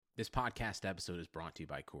This podcast episode is brought to you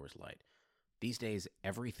by Coors Light. These days,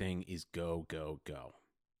 everything is go, go, go.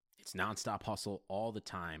 It's nonstop hustle all the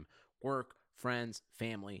time. Work, friends,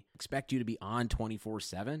 family expect you to be on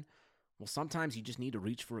 24/7. Well, sometimes you just need to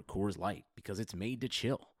reach for a Coors Light because it's made to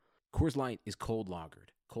chill. Coors Light is cold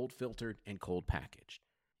lagered, cold filtered, and cold packaged.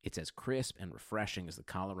 It's as crisp and refreshing as the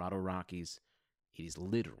Colorado Rockies. It is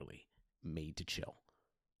literally made to chill.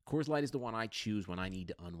 Coors Light is the one I choose when I need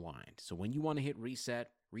to unwind. So when you want to hit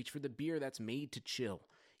reset, reach for the beer that's made to chill.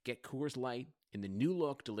 Get Coors Light in the new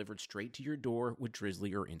look delivered straight to your door with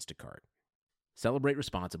Drizzly or Instacart. Celebrate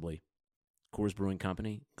responsibly. Coors Brewing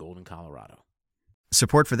Company, Golden, Colorado.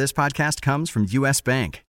 Support for this podcast comes from U.S.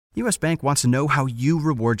 Bank. U.S. Bank wants to know how you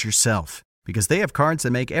reward yourself because they have cards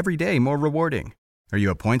that make every day more rewarding. Are you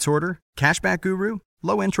a points hoarder, cashback guru,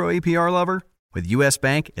 low intro APR lover? With U.S.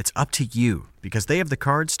 Bank, it's up to you because they have the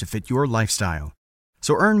cards to fit your lifestyle.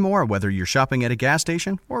 So earn more whether you're shopping at a gas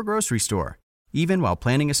station or a grocery store, even while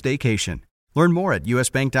planning a staycation. Learn more at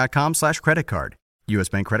usbank.com/creditcard. U.S.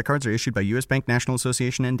 Bank credit cards are issued by U.S. Bank National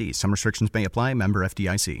Association ND. Some restrictions may apply. Member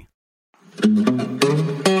FDIC.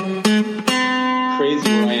 Crazy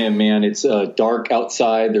where I am, man. It's dark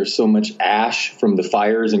outside. There's so much ash from the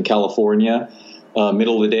fires in California.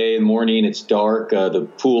 Middle of the day, morning, it's dark. The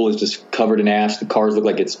pool is just covered in ash. The cars look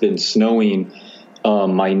like it's been snowing.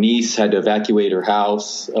 My niece had to evacuate her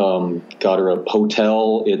house, got her a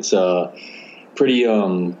hotel. It's pretty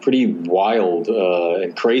wild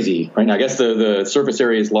and crazy right now. I guess the surface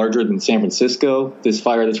area is larger than San Francisco, this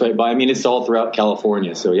fire that's right by. I mean, it's all throughout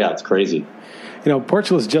California. So, yeah, it's crazy. You know,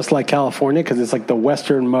 Portugal is just like California because it's like the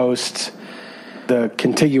westernmost, the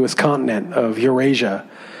contiguous continent of Eurasia.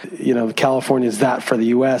 You know, California is that for the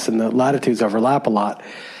U.S. and the latitudes overlap a lot.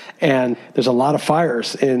 And there's a lot of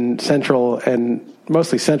fires in central and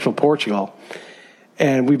mostly central Portugal.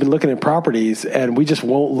 And we've been looking at properties and we just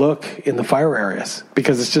won't look in the fire areas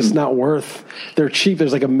because it's just not worth. They're cheap.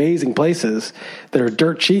 There's like amazing places that are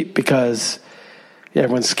dirt cheap because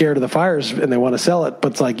everyone's scared of the fires and they want to sell it.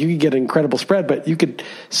 But it's like you could get an incredible spread, but you could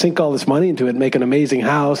sink all this money into it and make an amazing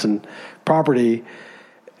house and property.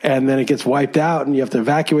 And then it gets wiped out and you have to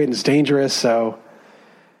evacuate and it's dangerous. So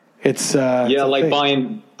it's like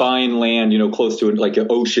buying land, close to it, like an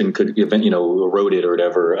ocean could erode it or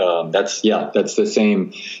whatever. That's the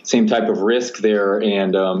same type of risk there.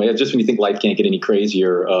 And just when you think life can't get any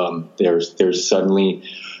crazier, there's suddenly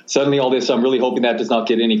all this. I'm really hoping that does not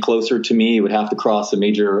get any closer to me. It would have to cross a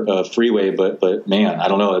major freeway, but man, I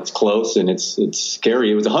don't know. It's close and it's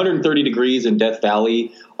scary. It was 130 degrees in Death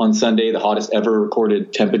Valley on Sunday, the hottest ever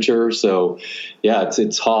recorded temperature. So yeah,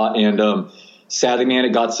 it's hot. And sadly, man,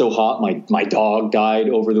 it got so hot. My dog died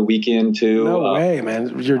over the weekend too. No way,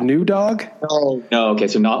 man. Your new dog? No. Okay.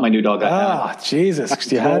 So not my new dog.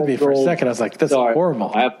 Jesus. You had me for a second. I was like, that's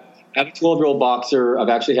horrible. I have a 12-year-old boxer. I've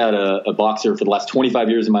actually had a boxer for the last 25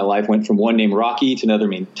 years of my life. Went from one named Rocky to another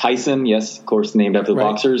named Tyson. Yes, of course, named after the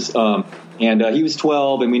boxers. And he was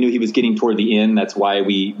 12, and we knew he was getting toward the end. That's why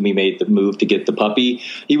we made the move to get the puppy.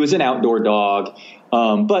 He was an outdoor dog,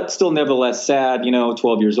 but still nevertheless sad,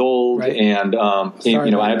 12 years old. Right. And, man.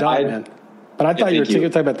 But I thought you were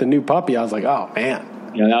talking about the new puppy. I was like, oh, man.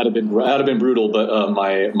 Yeah, that'd have been brutal. But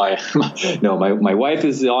my wife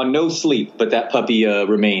is on no sleep, but that puppy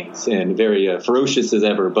remains and very ferocious as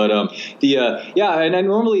ever. But and I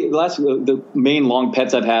normally the main long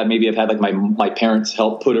pets I've had like my parents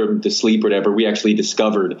help put her to sleep or whatever. We actually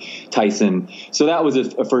discovered Tyson, so that was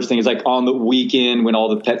a first thing. It's like on the weekend when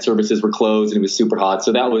all the pet services were closed and it was super hot.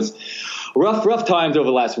 So that was rough times over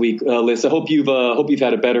the last week. Liz, I hope you've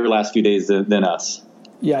had a better last few days than us.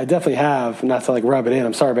 Yeah, I definitely have. Not to rub it in.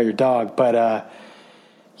 I'm sorry about your dog. But,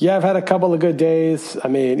 I've had a couple of good days. I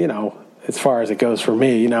mean, as far as it goes for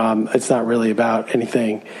me, it's not really about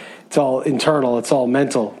anything. It's all internal. It's all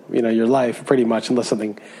mental, your life pretty much, unless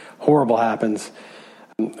something horrible happens.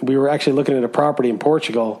 We were actually looking at a property in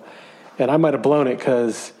Portugal, and I might have blown it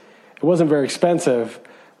because it wasn't very expensive.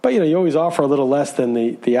 But, you always offer a little less than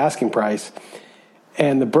the asking price.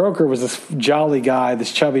 And the broker was this chubby,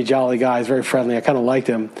 jolly guy. He's very friendly. I kind of liked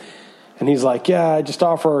him. And he's like, yeah, I just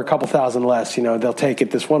offer a couple thousand less. They'll take it.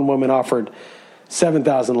 This one woman offered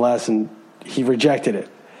 $7,000 less, and he rejected it.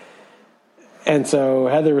 And so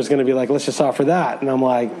Heather was going to be like, let's just offer that. And I'm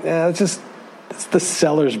like, it's the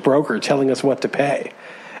seller's broker telling us what to pay.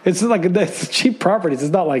 It's it's cheap properties.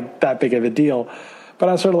 It's not like that big of a deal. But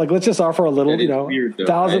I was sort of like, let's just offer a little,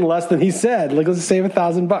 $1,000 less than he said. Let's just save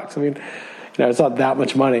 $1,000. I mean, it's not that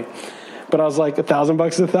much money, but I was like, $1,000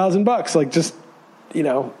 is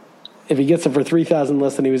 $1,000. If he gets it for $3,000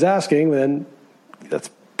 less than he was asking, then that's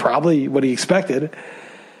probably what he expected.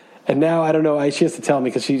 And now, I don't know, she has to tell me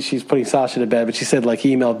because she's putting Sasha to bed, but she said, like,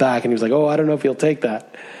 he emailed back and he was like, oh, I don't know if he'll take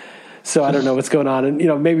that. So I don't know what's going on.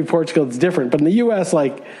 And, maybe Portugal is different. But in the U.S.,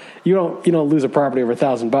 like, you don't lose a property over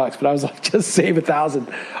 $1,000. But I was like, just save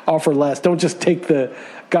 $1,000, offer less. Don't just take the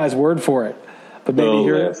guy's word for it. But maybe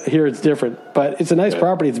here it's different. But it's a nice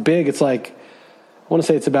property. It's big. It's like, I want to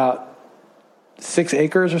say it's about 6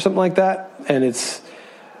 acres or something like that. And it's,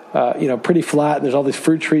 pretty flat. And there's all these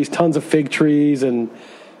fruit trees, tons of fig trees and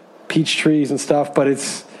peach trees and stuff. But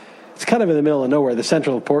it's kind of in the middle of nowhere, the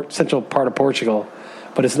central part of Portugal.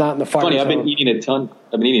 But it's not in the fire zone. I've been eating a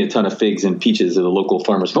ton of figs and peaches at the local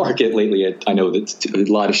farmers market lately. I know that's a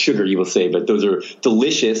lot of sugar, you will say, but those are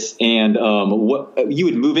delicious. And what you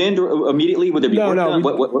would move in immediately? Would there be work done?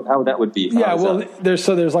 How that would be?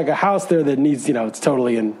 There's like a house there that needs, it's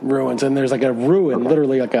totally in ruins, and there's like a ruin,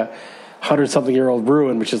 literally like a 100-something-year-old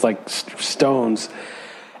ruin, which is like stones.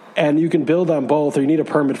 And you can build on both, or you need a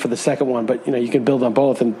permit for the second one, but, you can build on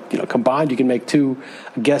both. And, combined, you can make 2,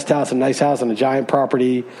 a guest house, a nice house on a giant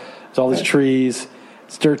property. There's all these trees.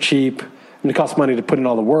 It's dirt cheap. It costs money to put in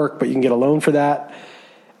all the work, but you can get a loan for that.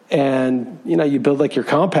 And, you build like your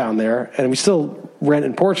compound there. And we still rent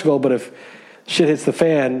in Portugal, but if shit hits the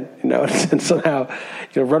fan, and somehow,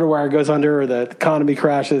 rudder wire goes under or the economy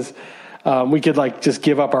crashes, we could like just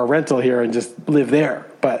give up our rental here and just live there.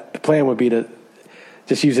 But the plan would be to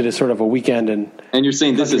just use it as sort of a weekend. And you're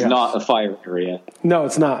saying this is not a fire area? No,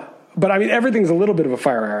 it's not. But I mean, everything's a little bit of a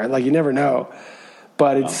fire area. Like, you never know.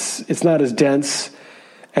 But it's not as dense,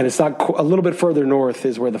 and it's not a little bit further north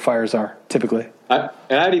is where the fires are typically. And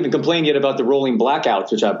I haven't even complained yet about the rolling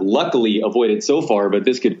blackouts, which I've luckily avoided so far. But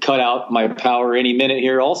this could cut out my power any minute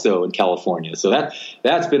here, also in California. So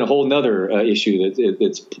that's been a whole nother issue.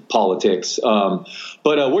 That's politics. But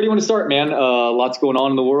where do you want to start, man? Lots going on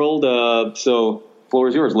in the world. So. Floor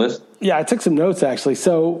is yours, Liz. Yeah, I took some notes, actually.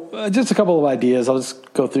 So just a couple of ideas. I'll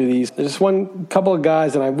just go through these. There's just couple of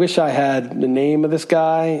guys, and I wish I had the name of this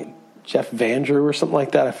guy, Jeff Vandrew or something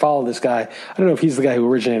like that. I follow this guy. I don't know if he's the guy who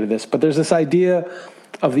originated this, but there's this idea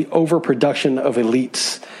of the overproduction of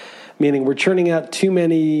elites, meaning we're churning out too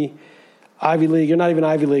many Ivy League, or not even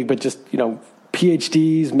Ivy League, but just,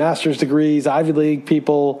 PhDs, master's degrees, Ivy League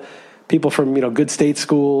people from, good state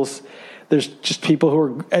schools. There's just people who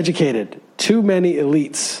are educated, too many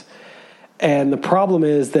elites. And the problem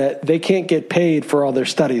is that they can't get paid for all their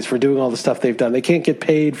studies, for doing all the stuff they've done. They can't get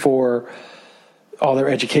paid for all their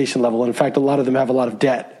education level. And in fact, a lot of them have a lot of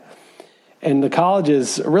debt. And the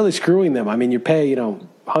colleges are really screwing them. I mean, you pay,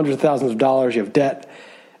 hundreds of thousands of dollars, you have debt.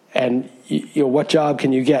 And, what job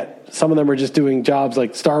can you get? Some of them are just doing jobs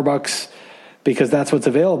like Starbucks because that's what's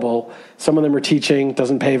available. Some of them are teaching,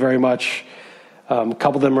 doesn't pay very much. A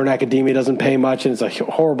couple of them are in academia, doesn't pay much, and it's a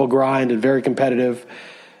horrible grind and very competitive.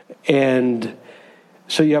 And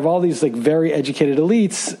so you have all these like very educated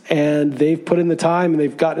elites, and they've put in the time, and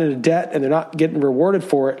they've gotten into debt, and they're not getting rewarded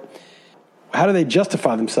for it. How do they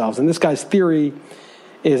justify themselves? And this guy's theory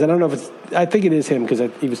is, I don't know if I think it is him because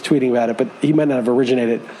he was tweeting about it, but he might not have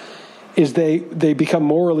originated, is they become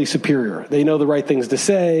morally superior. They know the right things to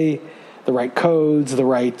say, the right codes, the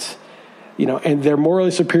right... and they're morally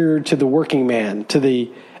superior to the working man, to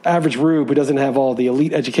the average rube who doesn't have all the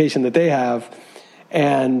elite education that they have.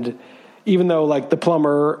 And even though like the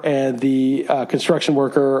plumber and the construction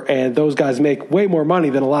worker and those guys make way more money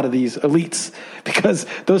than a lot of these elites because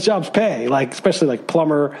those jobs pay, like especially like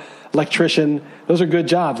plumber, electrician, those are good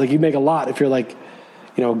jobs. Like you make a lot if you're like,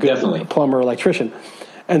 good Definitely. Plumber, electrician.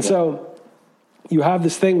 And so you have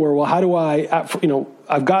this thing where, well, how do I,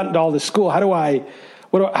 I've gotten to all this school. How do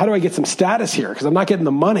I get some status here? Because I'm not getting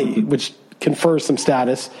the money, which confers some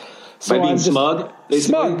status. So by being smug?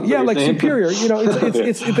 Smug, yeah, like superior.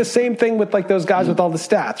 It's the same thing with like those guys with all the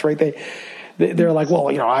stats, right? They're like, well,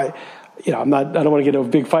 I don't want to get into a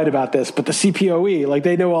big fight about this, but the CPOE, like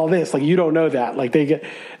they know all this, like you don't know that, like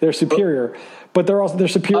they're superior, but they're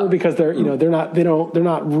superior because they're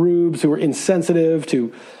not rubes who are insensitive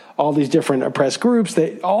to all these different oppressed groups.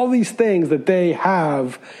 All these things that they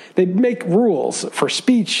have, they make rules for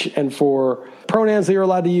speech and for pronouns that you're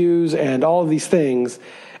allowed to use and all of these things.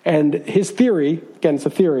 And his theory, again, it's a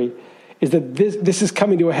theory, is that this is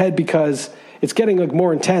coming to a head because it's getting like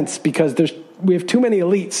more intense because we have too many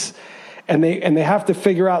elites, and they have to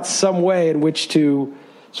figure out some way in which to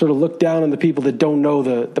sort of look down on the people that don't know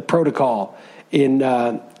the protocol in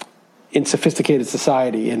sophisticated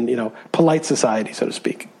society, in polite society, so to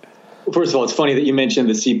speak. First of all, it's funny that you mentioned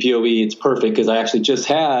the CPOE. It's perfect because I actually just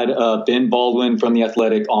had Ben Baldwin from The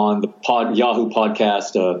Athletic on the Yahoo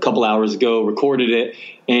podcast a couple hours ago, recorded it,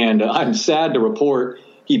 and I'm sad to report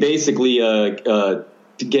he basically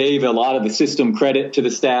gave a lot of the system credit to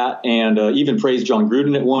the stat, and even praised John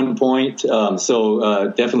Gruden at one point. So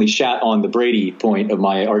definitely shat on the Brady point of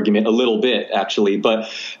my argument a little bit, actually. But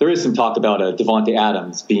there is some talk about Devontae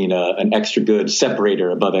Adams being an extra good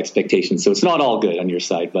separator above expectations. So it's not all good on your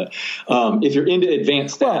side. But if you're into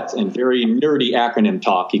advanced stats and very nerdy acronym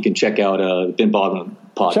talk, you can check out Ben Bogman.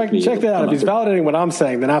 Check that out. If he's validating what I'm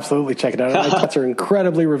saying, then absolutely check it out. My thoughts are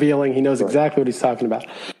incredibly revealing. He knows exactly what he's talking about.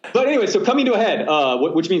 But anyway, so coming to a head,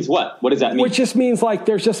 which means what? What does that mean? Which just means like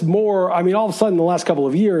there's just more. I mean, all of a sudden, in the last couple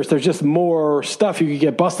of years, there's just more stuff you could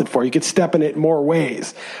get busted for. You could step in it more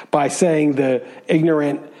ways by saying the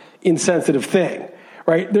ignorant, insensitive thing,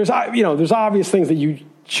 right? There's obvious things that you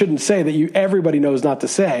shouldn't say that everybody knows not to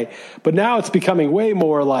say, but now it's becoming way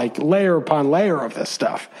more like layer upon layer of this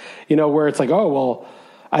stuff, where it's like, oh, well,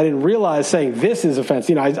 I didn't realize saying this is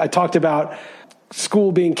offensive. I talked about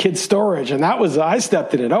school being kid storage, and I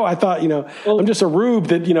stepped in it. Oh, I thought, I'm just a rube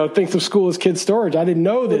that, thinks of school as kid storage. I didn't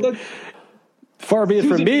know that. Far be it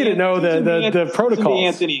from me to know the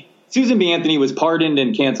protocols. Susan B. Anthony was pardoned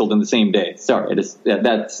and canceled in the same day. Sorry,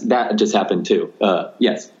 that just happened too.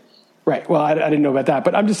 Yes. Right. Well, I didn't know about that,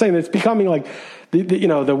 but I'm just saying that it's becoming like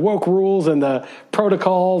the woke rules and the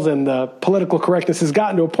protocols and the political correctness has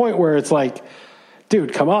gotten to a point where it's like,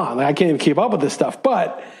 dude, come on. I can't even keep up with this stuff.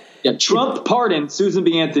 But yeah, Trump pardoned Susan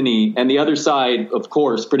B. Anthony, and the other side, of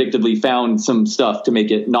course, predictably found some stuff to make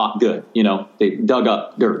it not good. They dug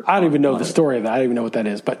up dirt. I don't even know the story of that. I don't even know what that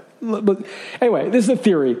is. But anyway, this is a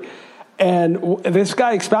theory. And this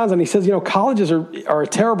guy expounds on it. He says, colleges are a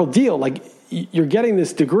terrible deal. Like, you're getting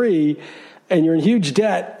this degree, and you're in huge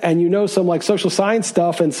debt, and some like social science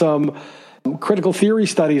stuff and some critical theory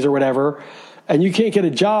studies or whatever, and you can't get a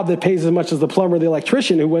job that pays as much as the plumber or the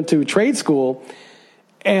electrician who went to trade school.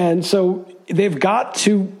 And so they've got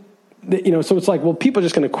to, so it's like, well, people are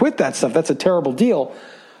just going to quit that stuff. That's a terrible deal.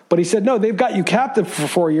 But he said, no, they've got you captive for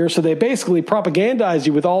 4 years. So they basically propagandize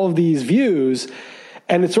you with all of these views.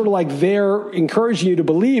 And it's sort of like they're encouraging you to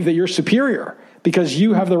believe that you're superior because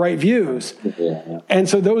you have the right views. Yeah. And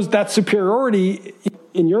so that superiority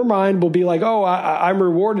in your mind will be like, oh, I'm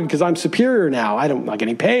rewarded because I'm superior now. I'm not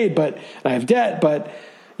getting paid, but I have debt, but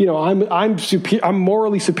I'm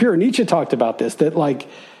morally superior. Nietzsche talked about this, that like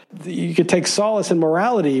you could take solace in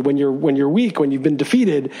morality when you're weak, when you've been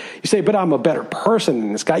defeated. You say, but I'm a better person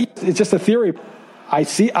than this guy. It's just a theory. I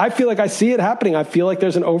feel like I see it happening. I feel like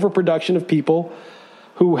there's an overproduction of people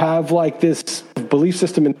who have like this belief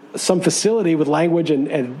system in some facility with language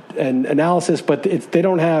and analysis, but they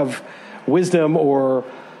don't have wisdom or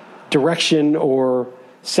direction or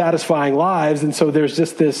satisfying lives. And so there's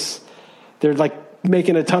just they're like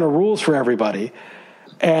making a ton of rules for everybody.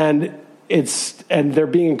 And they're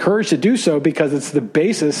being encouraged to do so because it's the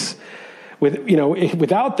basis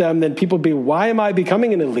without them, then people be, why am I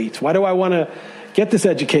becoming an elite? Why do I want to get this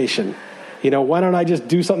education? Why don't I just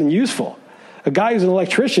do something useful? A guy who's an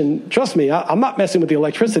electrician, trust me, I'm not messing with the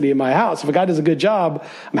electricity in my house. If a guy does a good job,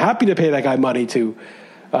 I'm happy to pay that guy money to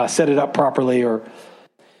set it up properly. Or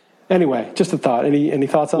anyway, just a thought. Any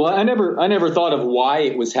thoughts on that? Well, I never thought of why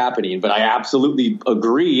it was happening, but I absolutely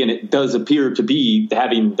agree, and it does appear to be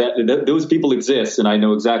having those people exist, and I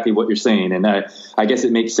know exactly what you're saying, and I guess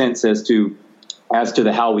it makes sense as to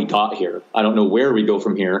the how we got here. I don't know where we go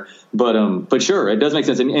from here, but sure, it does make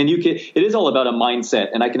sense. And it is all about a mindset.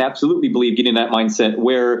 And I can absolutely believe getting that mindset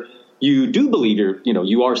where you do believe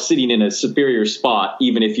you are sitting in a superior spot,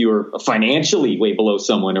 even if you're financially way below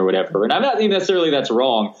someone or whatever. And I'm not saying necessarily that's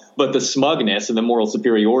wrong, but the smugness and the moral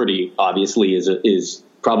superiority obviously is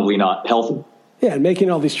probably not healthy. Yeah, and making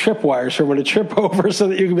all these tripwires for when to trip over so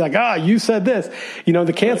that you can be like, you said this.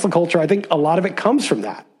 The cancel culture, I think a lot of it comes from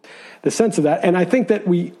that. The sense of that. And I think that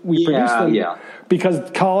we produced them because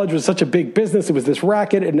college was such a big business. It was this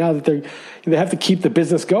racket. And now that they have to keep the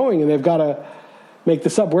business going and they've got to make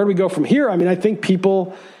this up. Where do we go from here? I mean, I think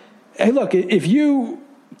people, hey, look, if you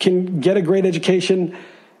can get a great education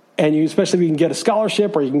and especially if you can get a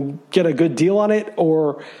scholarship or you can get a good deal on it,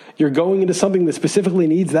 or you're going into something that specifically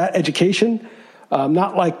needs that education,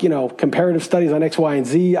 not like, comparative studies on X, Y, and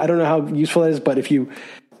Z. I don't know how useful that is, but if you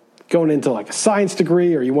going into like a science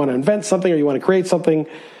degree or you want to invent something or you want to create something,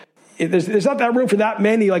 there's not that room for that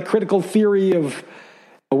many like critical theory of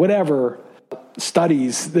whatever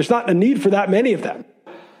studies. There's not a need for that many of them.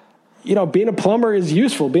 Being a plumber is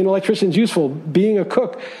useful. Being an electrician is useful. Being a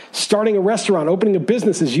cook, starting a restaurant, opening a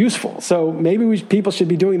business is useful. So maybe people should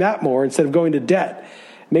be doing that more instead of going to debt.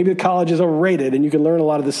 Maybe the college is overrated and you can learn a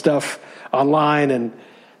lot of this stuff online. And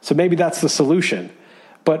so maybe that's the solution.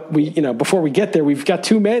 But before we get there, we've got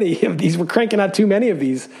too many of these. We're cranking out too many of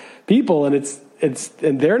these people, and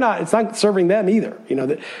and it's not serving them either.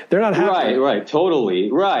 They're not happy. Right.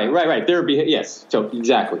 Totally. Right. Yes. So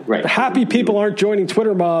exactly. Right. Happy people aren't joining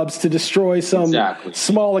Twitter mobs to destroy some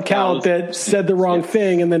small account that said the wrong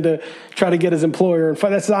thing and then to try to get his employer and fight.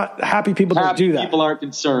 That's not happy people. Don't do that. People aren't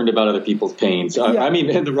concerned about other people's pains. I mean,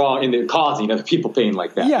 in the causing other people pain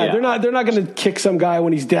like that. Yeah. They're not going to kick some guy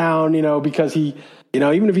when he's down, because he,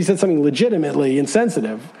 even if he said something legitimately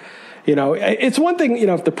insensitive. It's one thing,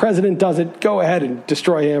 if the president does it, go ahead and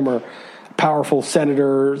destroy him, or a powerful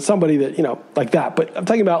senator, or somebody that, like that. But I'm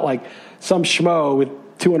talking about like some schmo with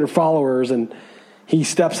 200 followers and he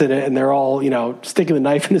steps in it and they're all, sticking the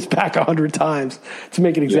knife in his back 100 times to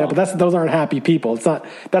make an example. Yeah. Those aren't happy people.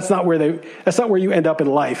 That's not where you end up in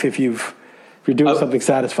life if you're doing something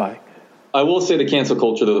satisfying. I will say the cancel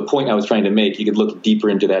culture, though, the point I was trying to make, you could look deeper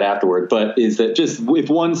into that afterward, but is that just if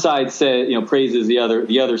one side praises the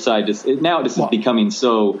other side, is becoming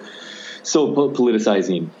so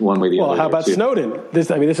politicizing one way or the other. Well, how about Snowden?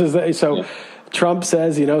 Trump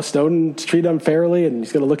says, Snowden's treated unfairly and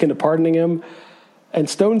he's going to look into pardoning him. And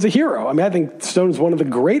Snowden's a hero. I mean, I think Snowden's one of the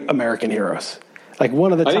great American heroes, like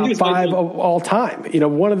one of the top 5 of all time.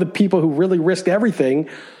 One of the people who really risked everything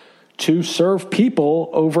to serve people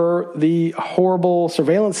over the horrible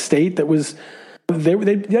surveillance state that was,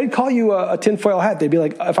 they'd call you a tinfoil hat. They'd be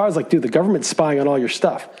like, if I was like, dude, the government's spying on all your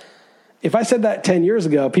stuff. If I said that 10 years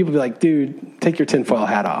ago, people would be like, dude, take your tinfoil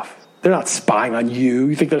hat off. They're not spying on you.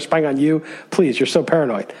 You think they're spying on you? Please, you're so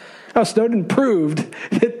paranoid. No, Snowden proved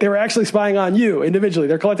that they were actually spying on you individually.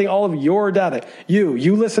 They're collecting all of your data.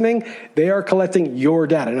 You listening, they are collecting your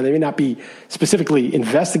data. Now, they may not be specifically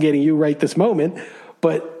investigating you right this moment,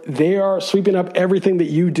 but they are sweeping up everything that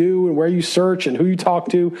you do and where you search and who you talk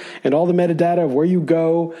to and all the metadata of where you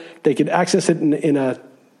go. They could access it in a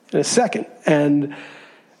second. And,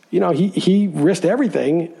 he risked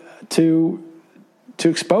everything to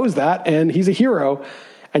expose that, and he's a hero.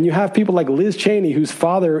 And you have people like Liz Cheney, whose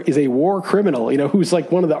father is a war criminal, who's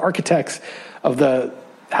like one of the architects of the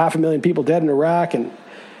 500,000 people dead in Iraq and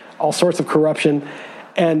all sorts of corruption.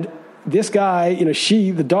 And this guy,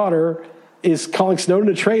 the daughter, is calling Snowden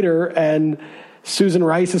a traitor, and Susan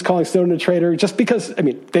Rice is calling Snowden a traitor just because,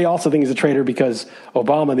 they also think he's a traitor because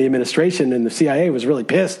Obama, the administration, and the CIA was really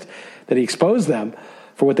pissed that he exposed them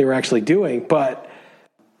for what they were actually doing. But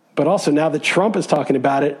also now that Trump is talking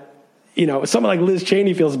about it, someone like Liz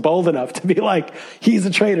Cheney feels bold enough to be like, he's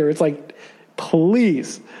a traitor. It's like,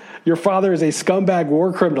 please, your father is a scumbag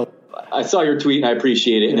war criminal. I saw your tweet and I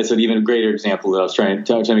appreciate it. And it's an even greater example that I was trying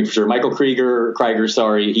to make for sure. Michael Krieger,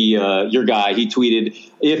 your guy, he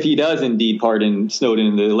tweeted, if he does indeed pardon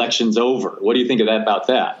Snowden, the election's over. What do you think about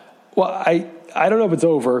that? Well, I don't know if it's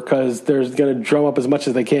over because they're going to drum up as much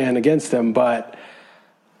as they can against him. But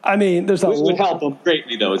there's which would help them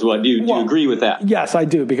greatly, though, is what. Do you agree with that? Yes, I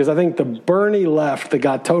do, because I think the Bernie left that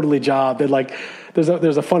got totally jobbed.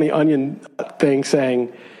 There's a funny Onion thing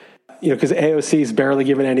saying, because AOC is barely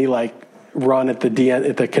given any run at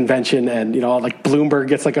the convention, and Bloomberg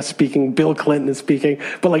gets a speaking, Bill Clinton is speaking,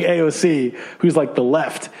 but AOC, who's the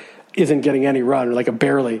left, isn't getting any run, or a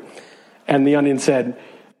barely. And the Onion said,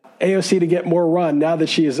 AOC to get more run now that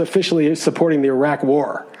she is officially supporting the Iraq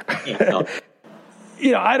war. Yeah, no.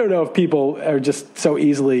 I don't know if people are just so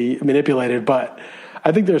easily manipulated, but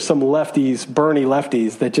I think there's some lefties, Bernie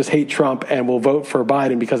lefties, that just hate Trump and will vote for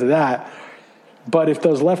Biden because of that. But if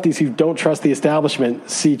those lefties who don't trust the establishment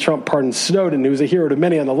see Trump pardon Snowden, who's a hero to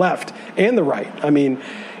many on the left and the right,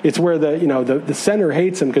 it's where the center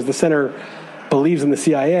hates him because the center believes in the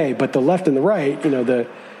CIA, but the left and the right, the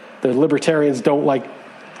libertarians don't like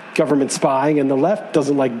government spying, and the left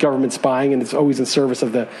doesn't like government spying, and it's always in service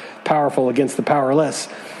of the powerful against the powerless.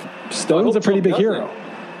 Snowden's a pretty big hero.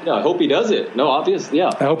 Yeah, I hope he does it. No, obvious. Yeah.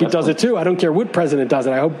 I hope he does it too. I don't care what president does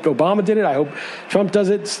it. I hope Obama did it. I hope Trump does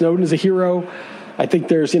it. Snowden is a hero. I think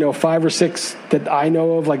there's, 5 or 6 that I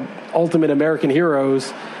know of, ultimate American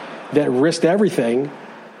heroes that risked everything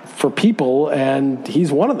for people, and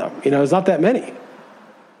he's one of them. There's not that many.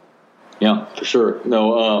 Yeah, for sure.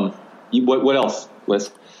 No, what else,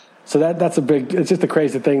 Liz? So that's it's just a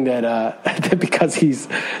crazy thing that because he's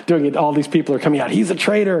doing it, all these people are coming out, he's a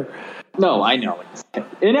traitor. No, I know. It's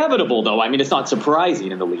inevitable, though. It's not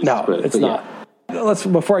surprising in the least. No, it's not. Yeah.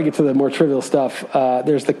 Before I get to the more trivial stuff,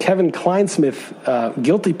 there's the Kevin Kleinsmith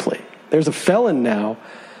guilty plea. There's a felon now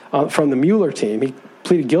from the Mueller team. He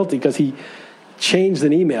pleaded guilty because he changed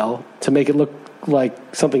an email to make it look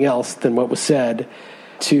like something else than what was said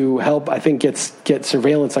to help, I think, get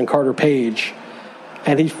surveillance on Carter Page.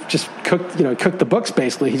 And he just cooked the books,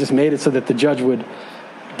 basically. He just made it so that the judge would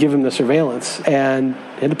give him the surveillance, and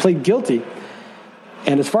he had to plead guilty.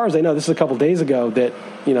 And as far as I know, this is a couple days ago that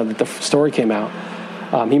the story came out.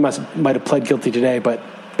 He might have pled guilty today, but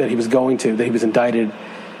that he was that he was indicted.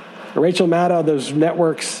 Rachel Maddow, those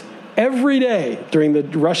networks, every day during the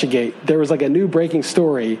Russiagate, there was like a new breaking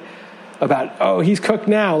story about, oh, he's cooked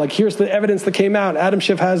now. Like, here's the evidence that came out. Adam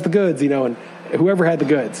Schiff has the goods, and whoever had the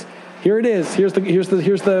goods. Here it is. Here's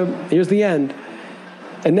the end.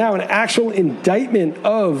 And now an actual indictment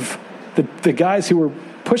of the guys who were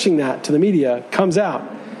pushing that to the media comes out,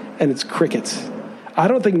 and it's crickets. I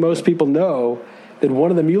don't think most people know that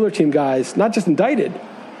one of the Mueller team guys, not just indicted,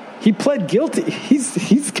 he pled guilty.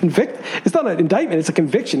 He's convicted. It's not an indictment; it's a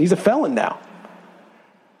conviction. He's a felon now.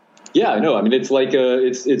 Yeah, I know. I mean, it's like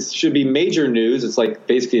it should be major news. It's like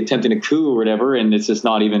basically attempting a coup or whatever, and it's just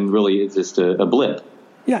not even really. It's just a blip.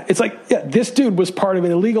 Yeah, it's like, this dude was part of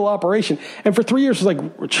an illegal operation, and for 3 years, it was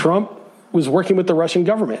like Trump was working with the Russian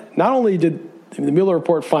government. Not only did the Mueller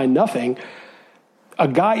report find nothing, a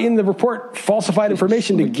guy in the report falsified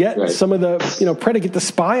information to get some of the predicate to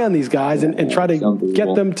spy on these guys and try to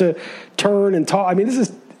get them to turn and talk. I mean, this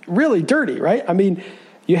is really dirty, right? I mean,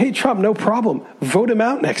 you hate Trump, no problem. Vote him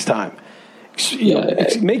out next time.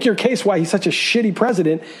 Make your case why he's such a shitty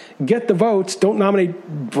president. Get the votes. Don't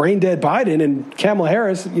nominate brain dead Biden and Kamala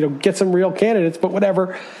Harris. Get some real candidates, but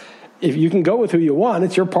whatever. If you can go with who you want,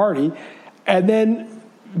 it's your party, and then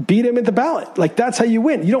beat him at the ballot. Like, that's how you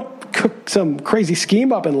win. You don't cook some crazy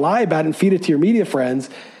scheme up and lie about it and feed it to your media friends.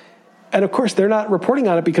 And of course, they're not reporting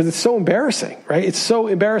on it because it's so embarrassing, right? It's so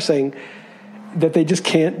embarrassing that they just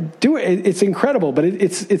can't do it. It's incredible, but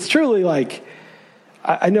it's truly like,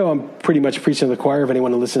 I know I'm pretty much preaching to the choir of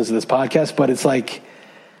anyone who listens to this podcast, but it's like,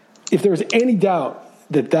 if there was any doubt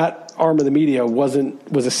that arm of the media was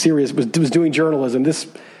doing journalism, this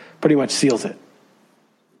pretty much seals it.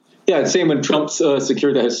 Yeah, same when Trump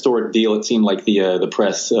secured that historic deal. It seemed like the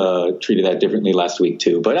press treated that differently last week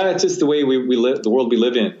too. But it's just the way we live, the world we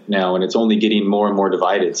live in now, and it's only getting more and more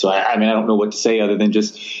divided. So I mean, I don't know what to say other than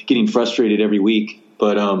just getting frustrated every week.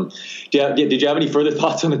 But did you have any further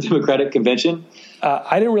thoughts on the Democratic convention?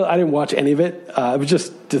 I didn't watch any of it. It was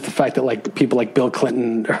just the fact that like people like Bill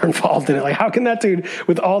Clinton are involved in it. Like, how can that dude,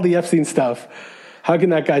 with all the Epstein stuff, how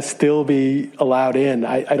can that guy still be allowed in?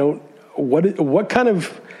 I don't. What kind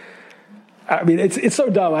of? I mean, it's so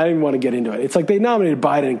dumb. I didn't even want to get into it. It's like they nominated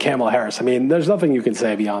Biden and Kamala Harris. I mean, there's nothing you can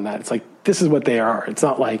say beyond that. It's like, this is what they are. It's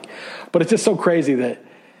not like, but it's just so crazy that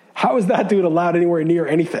how is that dude allowed anywhere near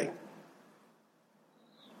anything?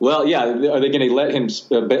 Well, yeah. Are they going to let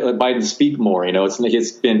Biden speak more?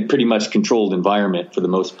 It's been pretty much controlled environment for the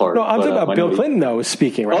most part. No, I'm talking about Bill Clinton, though, is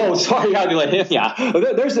speaking, right? Oh, sorry. How do you let him? Yeah.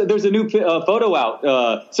 There's a new photo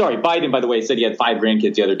out. Sorry, Biden, by the way, said he had 5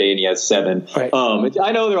 grandkids the other day and he has 7. Right.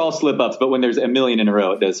 I know they're all slip-ups, but when there's a million in a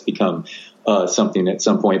row, it does become something at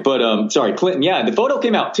some point. But sorry, Clinton, yeah, the photo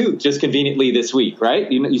came out, too, just conveniently this week,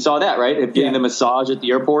 right? You saw that, right? Getting the massage at the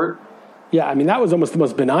airport. Yeah, I mean, that was almost the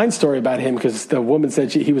most benign story about him because the woman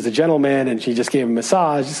said he was a gentleman and she just gave him a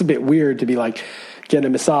massage. It's a bit weird to be like getting a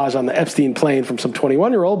massage on the Epstein plane from some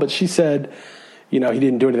 21-year-old, but she said, he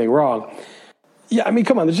didn't do anything wrong. Yeah, I mean,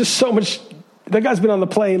 come on, there's just so much. That guy's been on the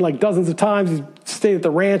plane like dozens of times. He's stayed at the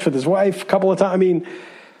ranch with his wife a couple of times. I mean,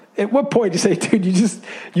 at what point do you say, dude, you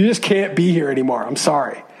just can't be here anymore? I'm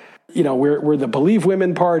sorry. We're the Believe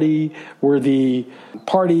Women party. We're the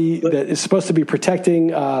party that is supposed to be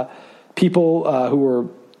protecting people who were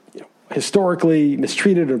historically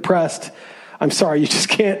mistreated or oppressed. I'm sorry, you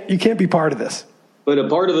can't be part of this. But a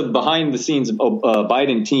part of the behind the scenes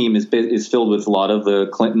Biden team is filled with a lot of the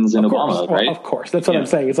Clintons and Obama, right? Of course. That's what I'm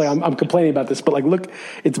saying. It's like, I'm complaining about this, but like, look,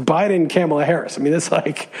 it's Biden and Kamala Harris. I mean, it's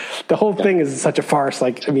like the whole thing is such a farce.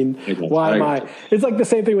 Like, I mean, why am I? It's like the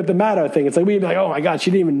same thing with the Maddow thing. It's like, we'd be like, oh my God,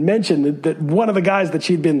 she didn't even mention that one of the guys that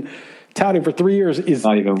she'd been touting for 3 years is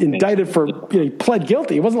indicted for, he pled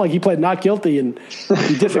guilty. It wasn't like he pled not guilty and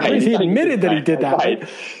he disagrees. He admitted that he did that. Right?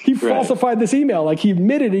 He falsified this email. Like, he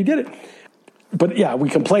admitted he did it. But yeah, we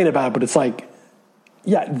complain about it, but it's like,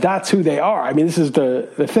 yeah, that's who they are. I mean, this is the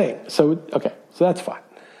thing. So, okay, so that's fine.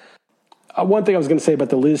 One thing I was going to say about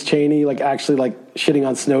the Liz Cheney, like actually like shitting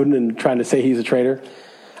on Snowden and trying to say he's a traitor.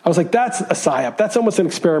 I was like, that's a psyop. That's almost an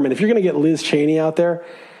experiment. If you're going to get Liz Cheney out there,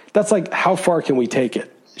 that's like, how far can we take it?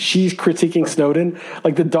 She's critiquing Snowden,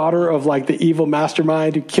 like the daughter of like the evil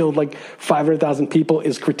mastermind who killed like 500,000 people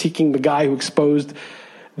is critiquing the guy who exposed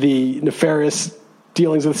the nefarious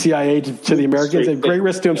dealings of the CIA to the Americans at great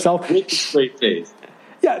risk to himself. Straight face.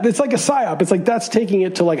 Yeah, it's like a psyop. It's like that's taking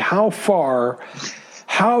it to like how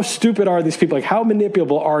stupid are these people? Like how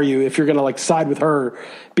manipulable are you if you're going to like side with her,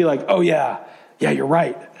 be like, oh yeah, you're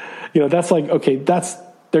right. That's like, okay,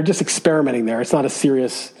 they're just experimenting there. It's not a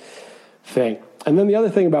serious thing. And then the other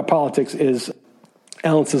thing about politics is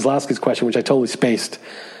Alan Seslaski's question, which I totally spaced.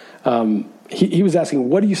 He was asking,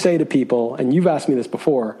 what do you say to people, and you've asked me this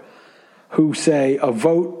before, who say a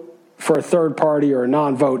vote for a third party or a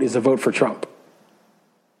non-vote is a vote for Trump?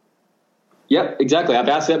 Yep, exactly. I've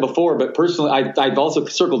asked that before, but personally, I've also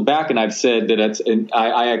circled back and I've said that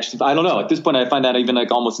I don't know. At this point, I find that even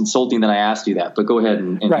like almost insulting that I asked you that. But go ahead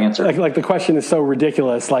and right. answer. Like the question is so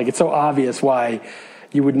ridiculous. Like it's so obvious why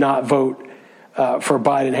you would not vote for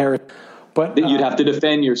Biden-Harris. But you'd have to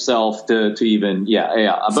defend yourself to even,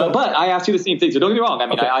 But I asked you the same thing. So don't get me wrong. I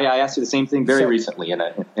mean, okay. I asked you the same thing very recently, and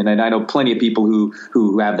I know plenty of people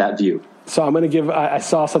who have that view. So I'm going to give. I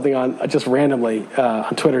saw something on just randomly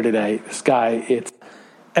on Twitter today. This guy, it's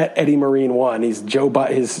Eddie Marine 1. He's Joe.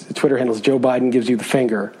 His Twitter handle is Joe Biden gives you the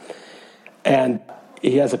finger, and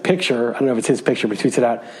he has a picture. I don't know if it's his picture, but he tweets it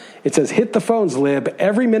out. It says, "Hit the phones, lib.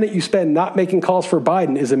 Every minute you spend not making calls for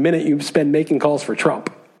Biden is a minute you spend making calls for Trump."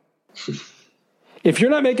 If you're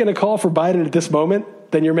not making a call for Biden at this moment,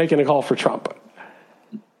 then you're making a call for Trump.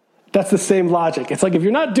 That's the same logic. It's like, if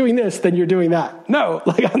you're not doing this, then you're doing that. No,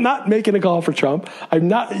 like I'm not making a call for Trump. I'm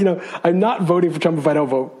not voting for Trump if I don't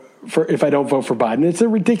vote for Biden. It's a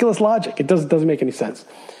ridiculous logic. It doesn't make any sense.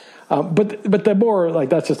 But the more like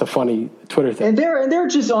that's just a funny Twitter thing. And they're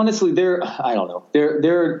just honestly I don't know.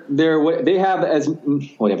 They have as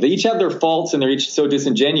whatever. They each have their faults and they're each so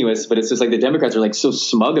disingenuous. But it's just like the Democrats are like so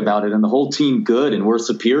smug about it and the whole team good and we're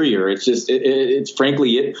superior. It's just it's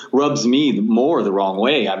frankly it rubs me more the wrong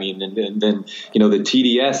way. I mean, and the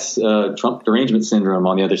TDS Trump derangement syndrome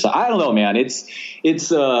on the other side. I don't know, man.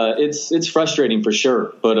 It's frustrating for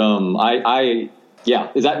sure. But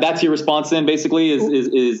Yeah, that's your response then? Basically,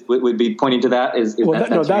 is would be pointing to that?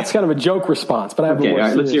 That's kind of a joke response, but I have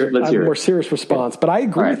a more serious response. But I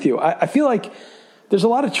agree with you. I feel like there's a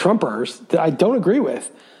lot of Trumpers that I don't agree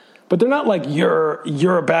with, but they're not like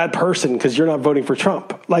you're a bad person because you're not voting for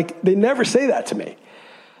Trump. Like they never say that to me,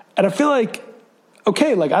 and I feel like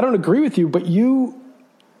okay, like I don't agree with you, but you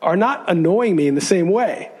are not annoying me in the same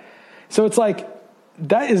way. So it's like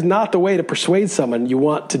that is not the way to persuade someone you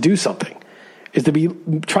want to do something. Is to be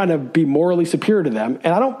trying to be morally superior to them.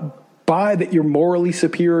 And I don't buy that you're morally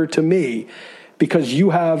superior to me because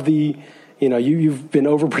you have you're an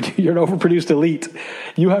overproduced elite.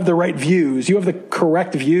 You have the right views. You have the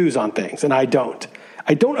correct views on things. And I don't.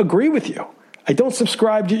 I don't agree with you. I don't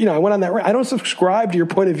subscribe to, I went on that. I don't subscribe to your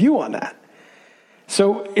point of view on that.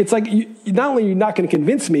 So it's like, not only are you not going to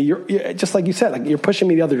convince me, you're just like you said, like you're pushing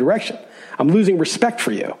me the other direction. I'm losing respect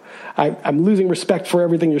for you. I'm losing respect for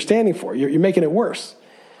everything you're standing for. You're making it worse.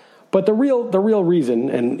 But the real reason,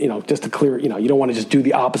 and just to clear, you don't want to just do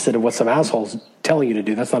the opposite of what some asshole's telling you to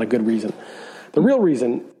do. That's not a good reason. The real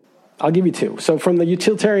reason, I'll give you two. So from the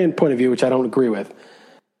utilitarian point of view, which I don't agree with,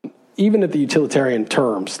 even at the utilitarian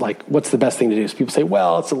terms, like what's the best thing to do? So people say,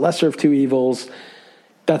 well, it's the lesser of two evils.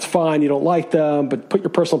 That's fine. You don't like them, but put your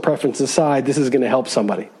personal preference aside. This is going to help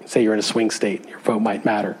somebody. Say you're in a swing state. Your vote might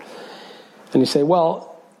matter. And you say,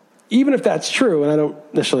 well, even if that's true, and I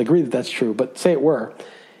don't necessarily agree that that's true, but say it were,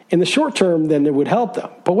 in the short term, then it would help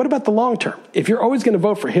them. But what about the long term? If you're always going to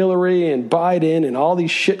vote for Hillary and Biden and all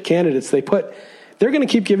these shit candidates they're going to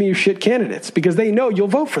keep giving you shit candidates because they know you'll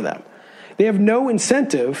vote for them. They have no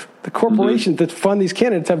incentive. The corporations that fund these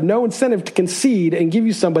candidates have no incentive to concede and give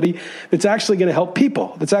you somebody that's actually going to help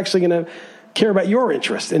people, that's actually going to care about your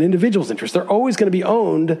interests and individuals' interests. They're always going to be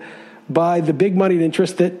owned by the big moneyed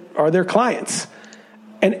interests that are their clients.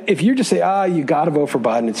 And if you just say, you got to vote for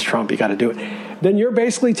Biden, it's Trump, you got to do it, then you're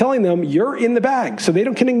basically telling them you're in the bag so they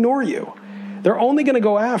can ignore you. They're only going to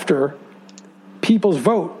go after people's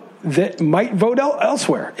vote that might vote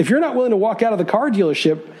elsewhere. If you're not willing to walk out of the car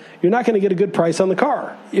dealership, you're not going to get a good price on the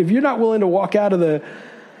car. If you're not willing to walk out of the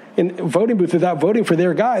voting booth without voting for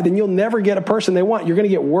their guy, then you'll never get a person they want. You're going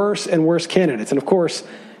to get worse and worse candidates. And of course,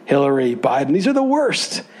 Hillary, Biden, these are the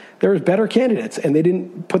worst. There's better candidates, and they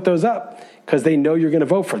didn't put those up because they know you're going to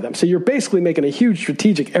vote for them. So you're basically making a huge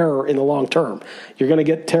strategic error in the long term. You're going to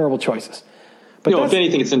get terrible choices. But if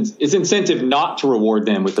anything, it's incentive not to reward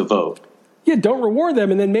them with the vote. Yeah, don't reward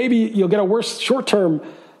them, and then maybe you'll get a worse short-term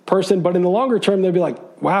person, but in the longer term, they'll be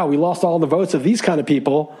like, wow, we lost all the votes of these kind of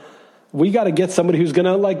people. We got to get somebody who's going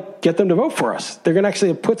to get them to vote for us. They're going to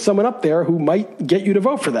actually put someone up there who might get you to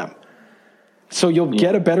vote for them. So you'll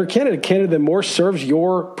get a better candidate that more serves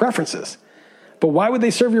your preferences. But why would they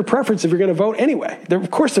serve your preference if you're going to vote anyway? Of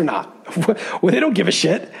course they're not. Well, they don't give a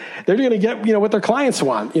shit. They're going to get what their clients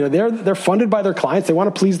want. They're funded by their clients. They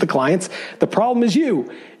want to please the clients. The problem is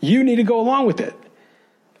you. You need to go along with it.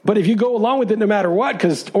 But if you go along with it no matter what,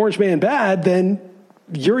 because Orange Man bad, then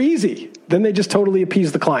you're easy. Then they just totally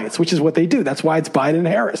appease the clients, which is what they do. That's why it's Biden and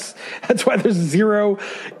Harris. That's why there's 0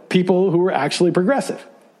 people who are actually progressive,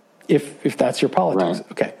 if that's your politics.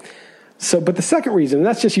 Right. Okay. So, but the second reason, and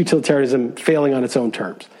that's just utilitarianism failing on its own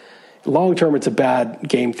terms. Long term, it's a bad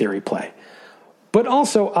game theory play. But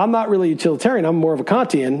also, I'm not really utilitarian. I'm more of a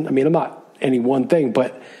Kantian. I mean, I'm not any one thing,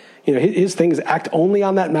 but his thing is act only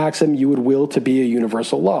on that maxim you would will to be a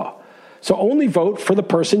universal law. So only vote for the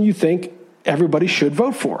person you think everybody should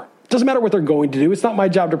vote for. Doesn't matter what they're going to do. It's not my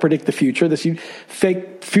job to predict the future, this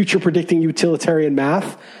fake future predicting utilitarian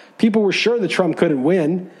math. People were sure that Trump couldn't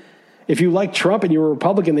win. If you like Trump and you were a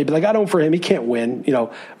Republican, they'd be like, I don't for him. He can't win.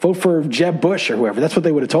 Vote for Jeb Bush or whoever. That's what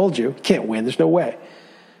they would have told you. He can't win. There's no way.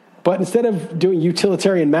 But instead of doing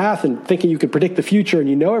utilitarian math and thinking you could predict the future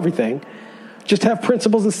and everything, just have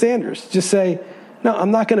principles and standards. Just say, no,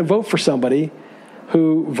 I'm not going to vote for somebody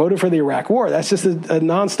who voted for the Iraq War. That's just a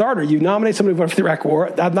non-starter. You nominate somebody who voted for the Iraq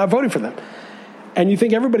War, I'm not voting for them. And you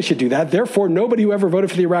think everybody should do that. Therefore, nobody who ever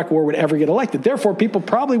voted for the Iraq War would ever get elected. Therefore, people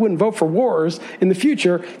probably wouldn't vote for wars in the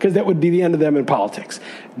future because that would be the end of them in politics.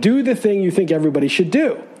 Do the thing you think everybody should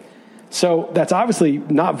do. So that's obviously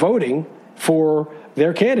not voting for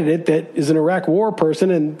their candidate that is an Iraq War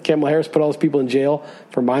person, and Kamala Harris put all those people in jail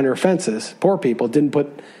for minor offenses. Poor people, didn't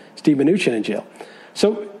put Steve Mnuchin in jail.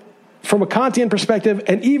 So from a Kantian perspective,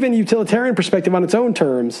 and even utilitarian perspective on its own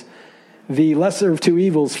terms, the lesser of two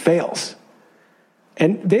evils fails.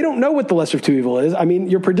 And they don't know what the lesser of two evil is. I mean,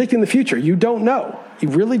 you're predicting the future. You don't know. You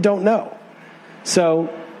really don't know.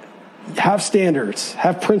 So have standards,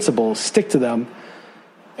 have principles, stick to them,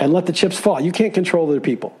 and let the chips fall. You can't control other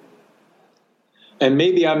people. And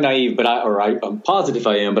maybe I'm naive, but I'm positive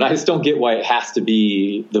I am, but I just don't get why it has to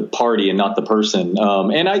be the party and not the person.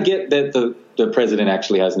 And I get that the president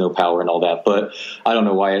actually has no power and all that, but I don't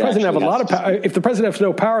know why it actually has a lot of power. If the president has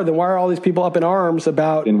no power, then why are all these people up in arms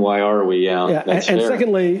about? Then why are we? Yeah. And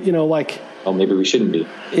secondly, oh, maybe we shouldn't be.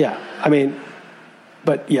 Yeah. I mean,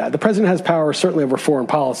 but yeah, the president has power certainly over foreign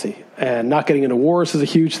policy, and not getting into wars is a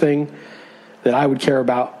huge thing that I would care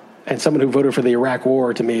about. And someone who voted for the Iraq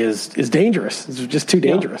War, to me, is dangerous. It's just too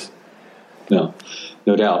dangerous. No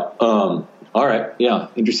doubt. All right. Yeah.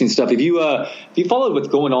 Interesting stuff. If you followed what's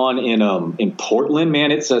going on in Portland,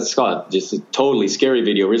 man, it's Scott, just a totally scary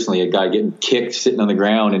video recently, a guy getting kicked sitting on the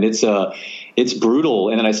ground, and it's brutal.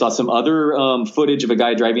 And then I saw some other footage of a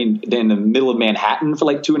guy driving in the middle of Manhattan for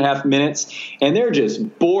like 2.5 minutes, and they're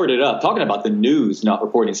just boarded up. Talking about the news not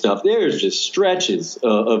reporting stuff, there's just stretches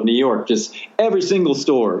of New York. Just every single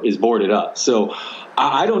store is boarded up. So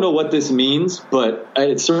I don't know what this means, but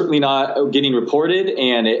it's certainly not getting reported,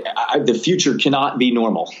 and the future cannot be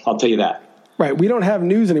normal. I'll tell you that. Right. We don't have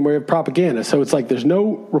news anymore. We have propaganda. So it's like there's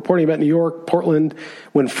no reporting about New York, Portland.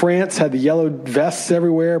 When France had the yellow vests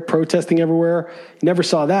everywhere, protesting everywhere, you never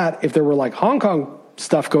saw that. If there were like Hong Kong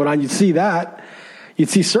stuff going on, you'd see that. You'd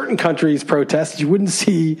see certain countries protest. You wouldn't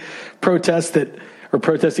see protests that are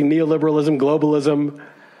protesting neoliberalism, globalism.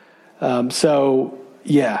 So,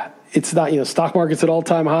 yeah, it's not, stock market's at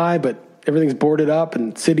all-time high, but everything's boarded up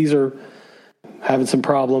and cities are having some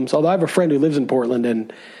problems. Although I have a friend who lives in Portland,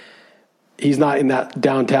 and he's not in that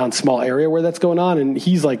downtown small area where that's going on. And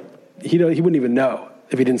he's like, he wouldn't even know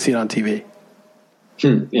if he didn't see it on TV.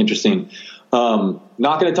 Interesting.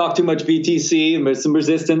 Not going to talk too much BTC. There's some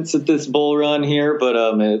resistance at this bull run here, but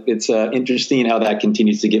it's interesting how that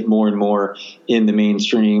continues to get more and more in the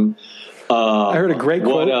mainstream. I heard a great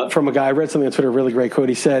quote from a guy. I read something on Twitter, a really great quote.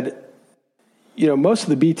 He said, most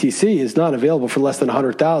of the BTC is not available for less than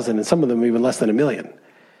 100,000, and some of them even less than 1 million.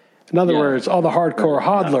 In other words, all the hardcore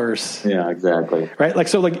hodlers. Yeah, exactly. Right?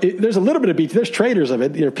 There's a little bit of BTC. There's traders of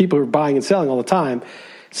it, people who are buying and selling all the time.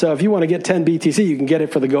 So if you want to get 10 BTC, you can get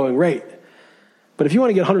it for the going rate. But if you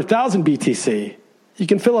want to get 100,000 BTC, you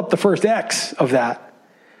can fill up the first X of that.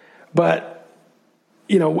 But,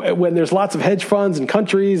 when there's lots of hedge funds and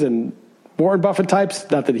countries and Warren Buffett types,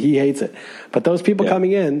 not that he hates it, but those people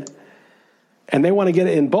coming in and they want to get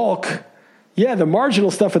it in bulk. Yeah, the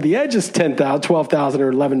marginal stuff at the edge is 10,000, 12,000 or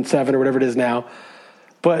 11,700 or whatever it is now.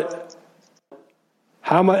 But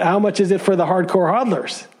how much is it for the hardcore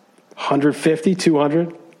hodlers? 150,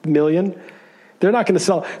 200 million? They're not going to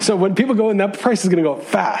sell. So when people go in, that price is going to go up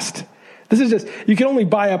fast. This is just, you can only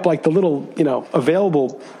buy up like the little,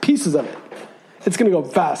 available pieces of it. It's going to go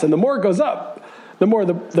fast. And the more it goes up, the more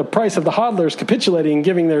the price of the hodlers capitulating and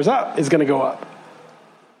giving theirs up is going to go up.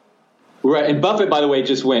 Right, and Buffett, by the way,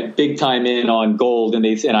 just went big time in on gold, and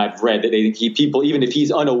I've read that people, even if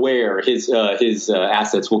he's unaware, his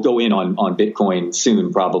assets will go in on Bitcoin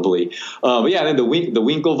soon, probably. But yeah, then the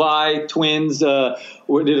Winklevi twins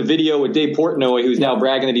did a video with Dave Portnoy, who's now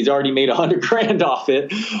bragging that he's already made $100,000 off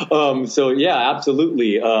it. So yeah,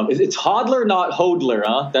 absolutely. It's hodler, not hodler,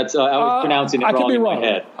 huh? That's I was pronouncing it wrong in my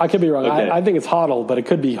head. I could be wrong. Okay. I think it's hodl, but it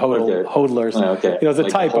could be hodlers. Okay, it's a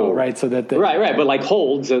typo, right? So that right, but like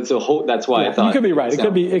hold, so hold. That's why I thought you could be right. It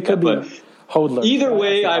could be hodler. Either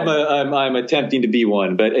way, I'm attempting to be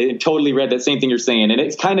one, but I totally read that same thing you're saying, and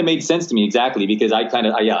it kind of made sense to me exactly because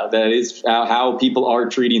that is how people are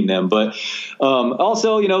treating them. But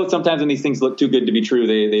also, sometimes when these things look too good to be true,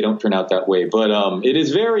 they don't turn out that way. But it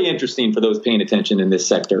is very interesting for those paying attention in this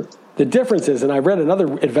sector. The difference is, and I read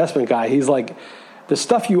another investment guy. He's like, the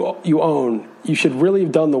stuff you own, you should really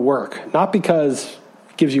have done the work, not because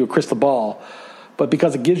it gives you a crystal ball, but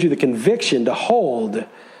because it gives you the conviction to hold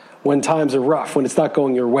when times are rough, when it's not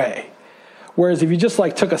going your way. Whereas if you just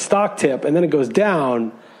like took a stock tip and then it goes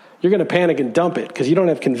down, you're going to panic and dump it because you don't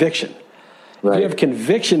have conviction. Right. If you have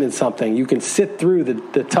conviction in something, you can sit through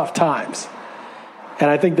the tough times.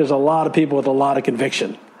 And I think there's a lot of people with a lot of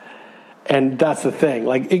conviction. And that's the thing.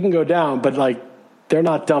 Like, it can go down, but like, they're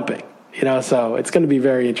not dumping, so it's going to be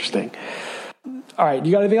very interesting. All right.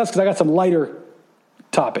 You got anything else? Because I got some lighter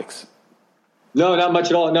topics. No, not much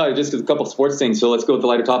at all. No, just a couple of sports things. So let's go with the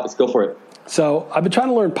lighter topics. Go for it. So I've been trying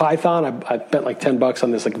to learn Python. I spent like $10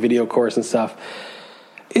 on this like video course and stuff.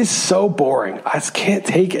 It's so boring. I just can't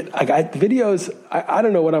take it. Videos, I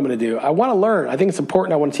don't know what I'm going to do. I want to learn. I think it's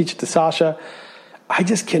important. I want to teach it to Sasha. I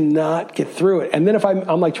just cannot get through it. And then if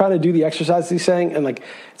I'm like trying to do the exercise he's saying, and like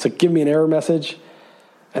it's like give me an error message,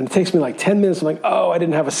 and it takes me like 10 minutes. I'm like, oh, I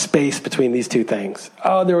didn't have a space between these two things.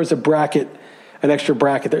 Oh, there was an extra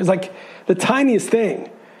bracket there. It's like the tiniest thing,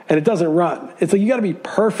 and it doesn't run. It's like you got to be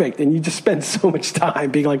perfect, and you just spend so much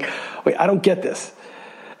time being like, wait, I don't get this.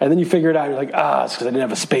 And then you figure it out, and you're like, it's because I didn't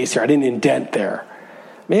have a space here. I didn't indent there.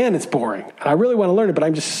 Man, it's boring. And I really want to learn it, but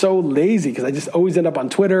I'm just so lazy because I just always end up on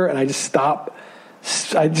Twitter, and I just stop.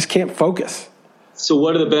 I just can't focus. So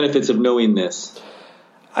what are the benefits of knowing this?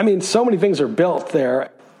 I mean, so many things are built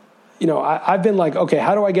there. I've been like, okay,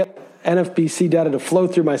 how do I get NFBC data to flow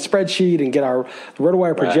through my spreadsheet and get our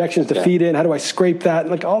RotoWire projections to feed in? How do I scrape that?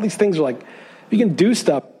 And like all these things are like, you can do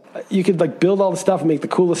stuff. You could like build all the stuff and make the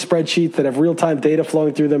coolest spreadsheets that have real-time data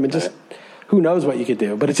flowing through them, and just who knows what you could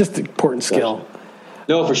do. But it's just an important skill.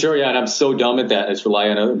 No, for sure, yeah, and I'm so dumb at that. I just rely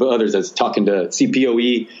on others. I was talking to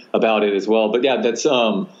CPOE about it as well. But yeah, that's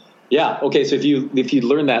okay. So if you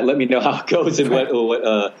learn that, let me know how it goes and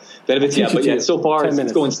what benefits. Yeah, but yeah, so far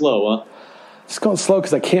it's going slow, huh? It's going slow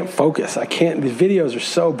because I can't focus. I can't. The videos are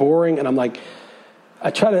so boring, and I'm like,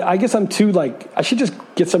 I guess I'm too like, I should just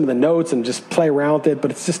get some of the notes and just play around with it,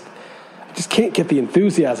 but it's just, I just can't get the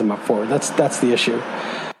enthusiasm up for it. That's the issue.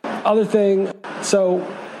 Other thing, so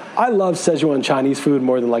I love Szechuan Chinese food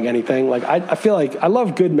more than like anything. Like I feel like I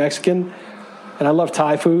love good Mexican, and I love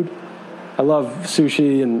Thai food. I love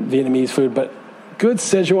sushi and Vietnamese food, but good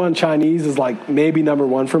Szechuan Chinese is like maybe number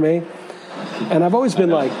one for me. And I've always been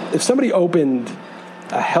like, if somebody opened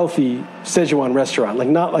a healthy Szechuan restaurant, like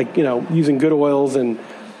not like, using good oils and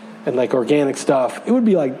like organic stuff, it would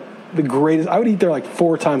be like the greatest. I would eat there like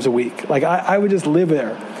 4 times a week. Like I would just live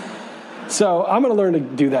there. So I'm going to learn to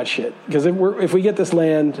do that shit. Because if we get this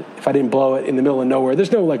land, if I didn't blow it in the middle of nowhere,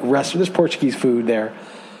 there's no like restaurant, there's Portuguese food there.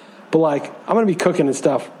 But like, I'm going to be cooking and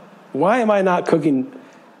stuff. Why am I not cooking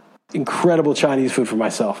incredible Chinese food for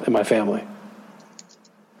myself and my family?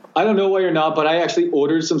 I don't know why you're not, but I actually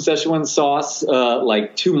ordered some Szechuan sauce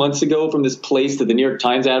like 2 months ago from this place that the New York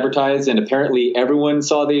Times advertised, and apparently everyone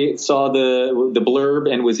saw the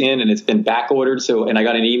blurb and was in, and it's been back ordered. So, and I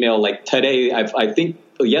got an email like today, I think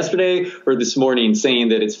yesterday or this morning, saying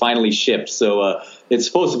that it's finally shipped. So it's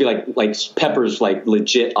supposed to be like Pepper's like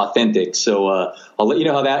legit authentic. So I'll let you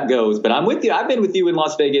know how that goes. But I'm with you. I've been with you in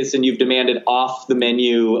Las Vegas, and you've demanded off the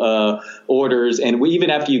menu orders, and even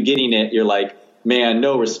after you getting it, you're like, man,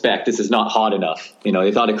 no respect. This is not hot enough.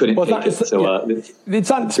 They thought it couldn't take it. So it's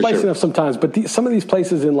not spicy enough sometimes. But some of these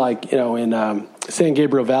places in like in San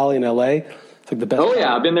Gabriel Valley in LA, it's like the best. Oh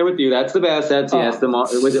yeah, I've been there with you. That's the best. That's yes.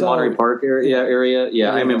 Was it Monterey Park area? Yeah,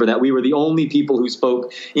 I remember that. We were the only people who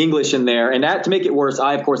spoke English in there, and that to make it worse,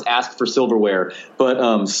 I of course asked for silverware,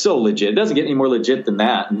 but so legit. It doesn't get any more legit than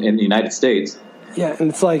that in the United States. Yeah, and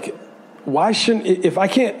it's like, why shouldn't, if I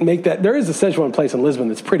can't make that, there is a Szechuan place in Lisbon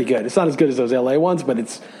that's pretty good. It's not as good as those LA ones, but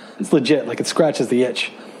it's legit. Like it scratches the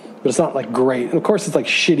itch, but it's not like great. And of course it's like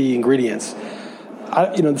shitty ingredients.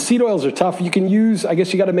 The seed oils are tough. You can use, I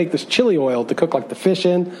guess you got to make this chili oil to cook like the fish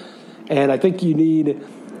in, And I think you need,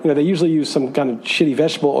 they usually use some kind of shitty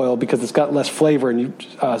vegetable oil because it's got less flavor, and you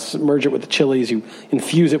submerge it with the chilies. You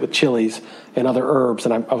infuse it with chilies and other herbs.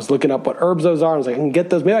 And I was looking up what herbs those are. I was like, I can get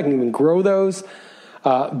those. Maybe I can even grow those.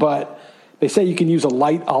 But they say you can use a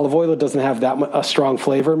light olive oil that doesn't have a strong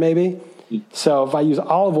flavor, maybe. So if I use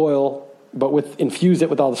olive oil, but infuse it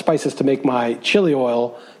with all the spices to make my chili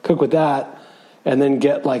oil, cook with that, and then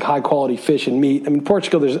get like high quality fish and meat. I mean,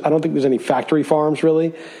 Portugal, I don't think there's any factory farms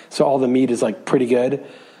really. So all the meat is like pretty good.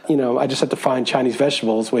 I just have to find Chinese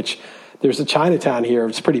vegetables, which there's a Chinatown here.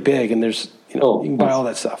 It's pretty big, and there's, you can buy all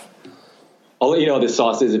that stuff. I'll let you know the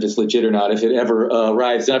sauce is, if it's legit or not, if it ever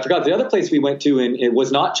arrives. And I forgot the other place we went to, and it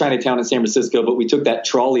was not Chinatown in San Francisco, but we took that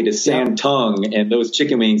trolley to Santung and those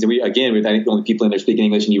chicken wings. And we, again, I think the only people in there speaking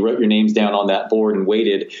English, and you wrote your names down on that board and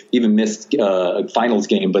waited, even missed a finals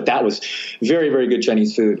game. But that was very, very good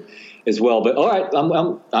Chinese food as well. But all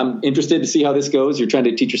right, I'm interested to see how this goes. You're trying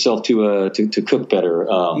to teach yourself to cook better.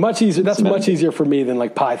 Much easier. That's much easier for me than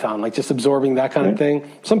like Python, like just absorbing that kind of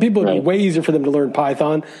thing. Some people, it'd be way easier for them to learn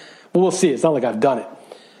Python. Well, we'll see. It's not like I've done it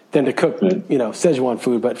than to cook, Szechuan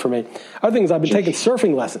food. But for me, other things, I've been taking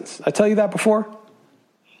surfing lessons. I tell you that before?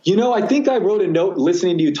 I think I wrote a note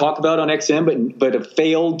listening to you talk about on XM, but have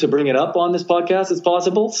failed to bring it up on this podcast as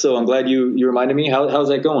possible. So I'm glad you reminded me. How's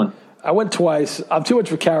that going? I went twice. I'm too much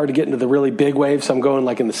of a coward to get into the really big waves. So I'm going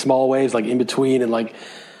like in the small waves, like in between, and like.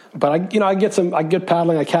 But I get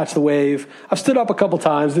paddling. I catch the wave. I've stood up a couple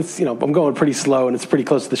times. It's I'm going pretty slow, and it's pretty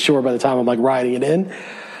close to the shore by the time I'm like riding it in.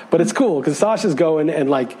 But it's cool because Sasha's going, and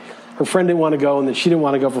like her friend didn't want to go, and then she didn't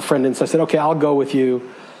want to go for friend. And so I said, okay, I'll go with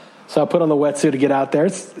you. So I put on the wetsuit to get out there.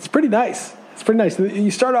 It's pretty nice. It's pretty nice.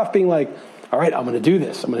 You start off being like, all right, I'm going to do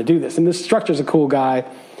this. And this instructor's a cool guy.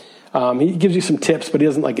 He gives you some tips, but he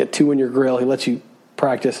doesn't like get too in your grill. He lets you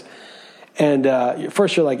practice. And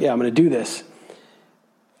first you're like, yeah, I'm going to do this.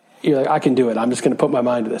 You're like, I can do it. I'm just going to put my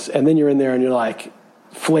mind to this. And then you're in there and you're like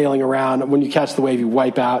flailing around. When you catch the wave, you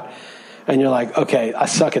wipe out. And you're like, okay, I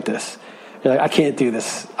suck at this. You're like, I can't do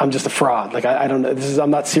this. I'm just a fraud. Like, I don't know.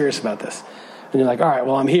 I'm not serious about this. And you're like, all right,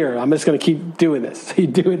 well, I'm here. I'm just going to keep doing this. So you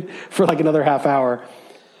do it for like another half hour.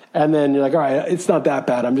 And then you're like, all right, it's not that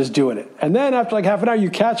bad. I'm just doing it. And then after like half an hour,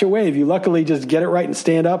 you catch a wave. You luckily just get it right and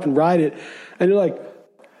stand up and ride it. And you're like,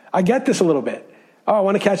 I get this a little bit. Oh, I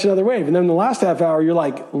want to catch another wave. And then in the last half hour, you're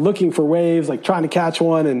like looking for waves, like trying to catch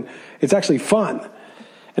one. And it's actually fun.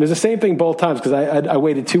 And it's the same thing both times because I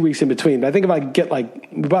waited 2 weeks in between. But I think if I get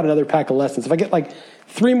we bought another pack of lessons. If I get like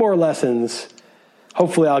 3 more lessons,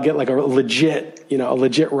 hopefully I'll get like a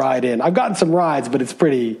legit ride in. I've gotten some rides, but it's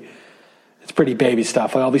pretty baby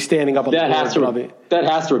stuff. Like I'll be standing up on the board. That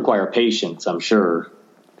has to require patience, I'm sure,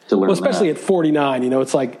 to learn. Well, especially at 49,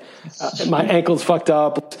 it's like my ankle's fucked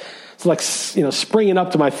up. It's like, springing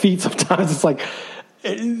up to my feet sometimes. It's like,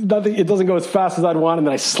 it doesn't go as fast as I'd want, and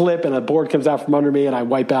then I slip and a board comes out from under me and I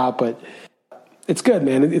wipe out. But it's good,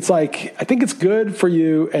 man. It's like, I think it's good for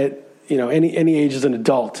you at any age as an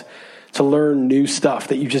adult to learn new stuff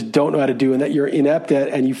that you just don't know how to do and that you're inept at,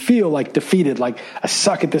 and you feel like defeated, like I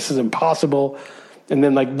suck at this, is impossible. And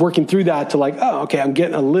then like working through that to like, oh, okay, I'm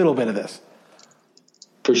getting a little bit of this.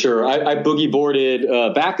 For sure. I boogie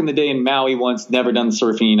boarded back in the day in Maui once, never done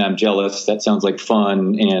surfing. I'm jealous. That sounds like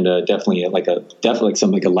fun, and definitely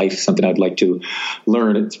something like a life, something I'd like to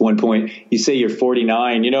learn at one point. You say you're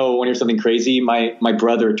 49, when you're something crazy, my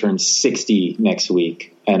brother turns 60 next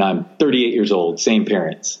week, and I'm 38 years old, same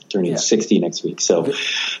parents, turning 60 next week. So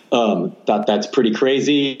thought that's pretty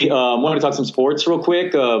crazy. Want to talk some sports real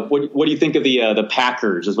quick. What do you think of the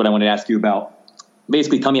Packers is what I want to ask you about.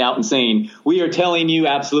 Basically coming out and saying, we are telling you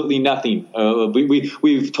absolutely nothing.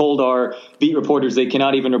 We've told our beat reporters they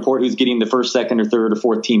cannot even report who's getting the first, second, or third, or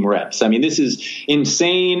fourth team reps. I mean, this is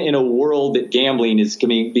insane in a world that gambling is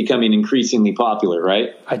becoming increasingly popular,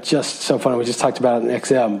 right? So funny. We just talked about it in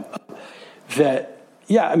XM.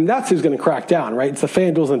 That's who's going to crack down, right? It's the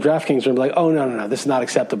FanDuels and DraftKings are going to be like, oh, no, this is not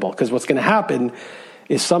acceptable. Because what's going to happen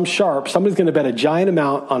is somebody's going to bet a giant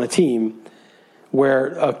amount on a team where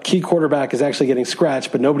a key quarterback is actually getting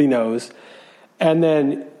scratched, but nobody knows. And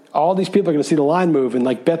then all these people are going to see the line move and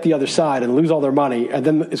like bet the other side and lose all their money. And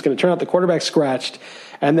then it's going to turn out the quarterback's scratched.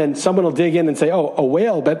 And then someone will dig in and say, oh, a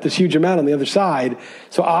whale bet this huge amount on the other side.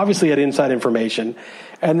 So obviously had inside information.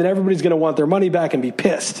 And then everybody's going to want their money back and be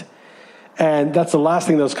pissed. And that's the last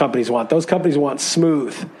thing those companies want. Those companies want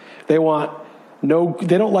smooth. They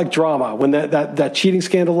don't like drama. When that cheating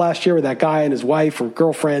scandal last year where that guy and his wife or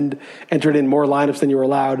girlfriend entered in more lineups than you were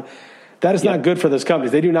allowed, that is not good for those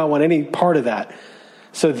companies. They do not want any part of that.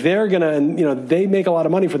 So they're going to, they make a lot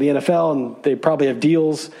of money for the NFL and they probably have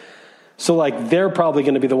deals. So, like, they're probably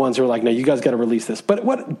going to be the ones who are like, no, you guys got to release this. But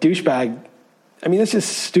what douchebag. I mean, it's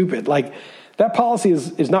just stupid. Like, that policy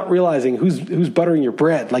is not realizing who's buttering your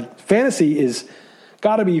bread. Like, fantasy is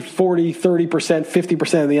got to be 40, 30%,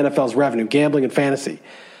 50% of the NFL's revenue, gambling and fantasy.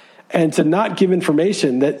 And to not give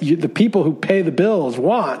information that the people who pay the bills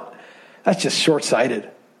want, that's just short-sighted.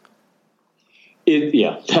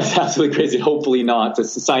 That's absolutely crazy. Hopefully not.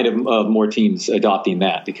 It's a sign of more teams adopting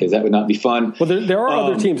that, because that would not be fun. Well, there are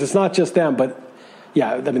other teams. It's not just them, but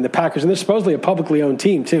yeah, I mean the Packers, and they're supposedly a publicly owned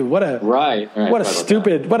team too. What a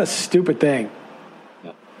stupid thing.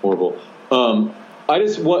 Yeah, horrible. I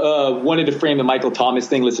just wanted to frame the Michael Thomas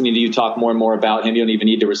thing. Listening to you talk more and more about him, you don't even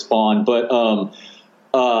need to respond. But I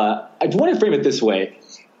want to frame it this way.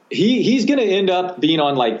 He's going to end up being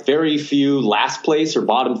on like very few last place or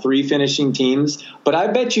bottom 3 finishing teams. But I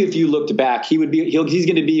bet you if you looked back, he's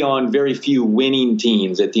going to be on very few winning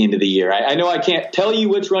teams at the end of the year. I know I can't tell you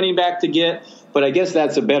which running back to get, but I guess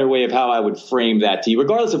that's a better way of how I would frame that to you.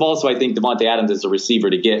 Regardless of also, I think Devontae Adams is a receiver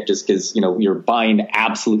to get, just because, you're buying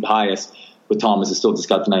absolute highest with Thomas has still just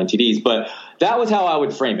got the 9 TDs. But that was how I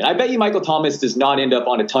would frame it. I bet you Michael Thomas does not end up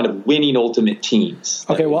on a ton of winning ultimate teams.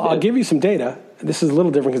 Okay, well, I'll give you some data. This is a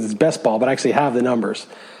little different because it's best ball, but I actually have the numbers.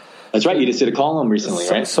 That's right. You just did a column recently,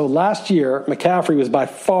 right? So last year, McCaffrey was by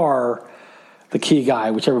far the key guy,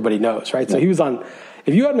 which everybody knows, right? Yeah. So he was on –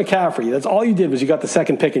 if you had McCaffrey, that's all you did was you got the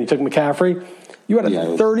second pick and you took McCaffrey, you had a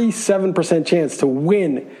 37% chance to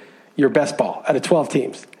win your best ball out of 12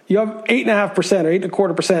 teams. You have 8.5%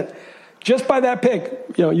 or 8.25%. Just by that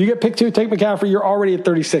pick, you get pick 2, take McCaffrey, you're already at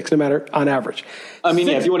 36 no matter on average. I mean,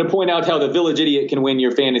 if you want to point out how the Village Idiot can win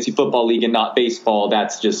your fantasy football league and not baseball,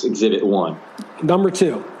 that's just exhibit 1. Number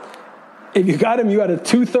 2, if you got him, you had a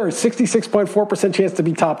 2/3, 66.4% chance to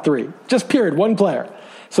be top 3. Just period, one player.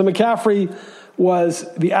 So McCaffrey was,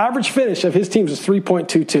 the average finish of his teams was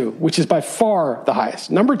 3.22, which is by far the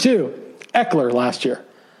highest. Number 2, Eckler last year.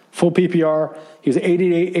 Full PPR, he was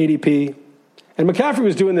 88 ADP. And McCaffrey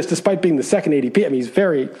was doing this despite being the second ADP. I mean, he's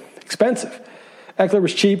very expensive. Eckler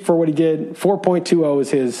was cheap for what he did. 4.20 is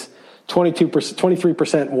his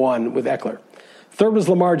 23% one with Eckler. Third was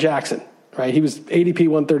Lamar Jackson, right? He was ADP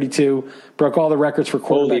 132, broke all the records for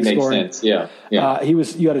quarterback scoring. Makes sense. Yeah.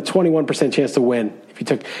 You had a 21% chance to win if you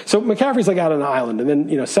took. So McCaffrey's like out on an island. And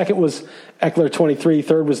then, second was Eckler 23,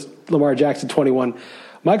 third was Lamar Jackson 21.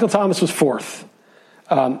 Michael Thomas was fourth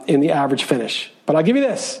in the average finish. But I'll give you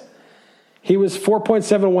this. He was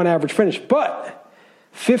 4.71 average finish, but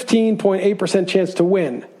 15.8% chance to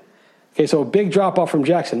win. Okay, so a big drop-off from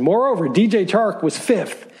Jackson. Moreover, DJ Chark was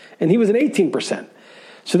fifth, and he was an 18%.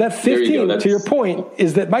 So that 15, to your point,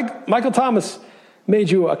 is that Michael Thomas made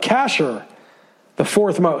you a casher the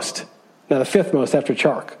fourth most. Now, the fifth most after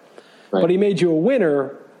Chark. Right. But he made you a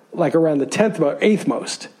winner like around the 8th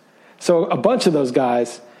most. So a bunch of those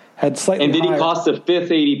guys had slightly higher. And did he cost the 5th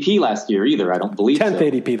ADP last year either? I don't believe 10th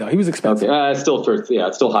so. ADP, though. He was expensive. Okay. Still first. Yeah,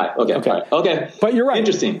 it's still high. Okay. Right. Okay. But you're right.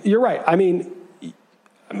 Interesting. You're right. I mean,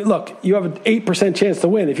 look, you have an 8% chance to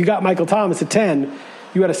win. If you got Michael Thomas at 10,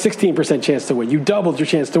 you had a 16% chance to win. You doubled your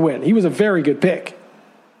chance to win. He was a very good pick.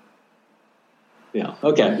 Yeah.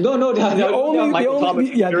 Okay. No doubt. Michael Thomas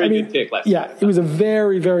was a very good pick last year. Yeah, it was a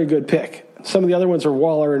very, very good pick. Some of the other ones are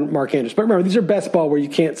Waller and Mark Andrews. But remember, these are best ball where you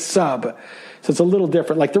can't sub. So it's a little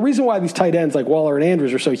different. Like the reason why these tight ends like Waller and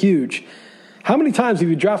Andrews are so huge, how many times have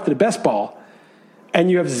you drafted a best ball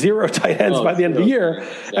and you have 0 tight ends by the end of the year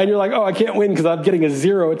and you're like, oh, I can't win because I'm getting a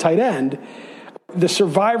 0 tight end? The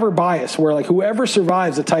survivor bias where like whoever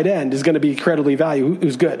survives a tight end is going to be incredibly valuable,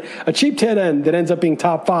 who's good. A cheap tight end that ends up being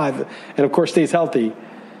top 5 and of course stays healthy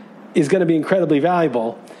is going to be incredibly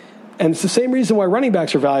valuable. And it's the same reason why running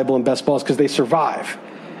backs are valuable in best balls because they survive.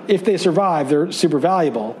 If they survive, they're super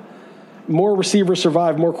valuable. More receivers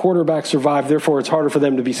survive, more quarterbacks survive, therefore it's harder for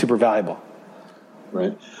them to be super valuable.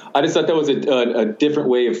 Right. I just thought that was a different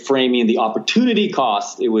way of framing the opportunity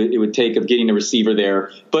cost it would take of getting a receiver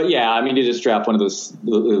there. But yeah, I mean, you just draft one of those,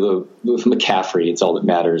 the McCaffrey, it's all that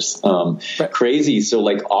matters. Right. Crazy. So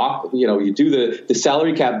like, you do the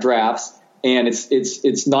salary cap drafts and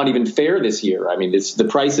it's not even fair this year. I mean, the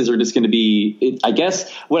prices are just going to be, I guess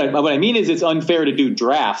what I mean is it's unfair to do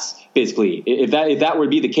drafts. Basically, if that would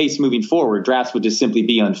be the case moving forward, drafts would just simply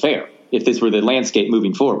be unfair if this were the landscape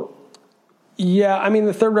moving forward. Yeah, I mean,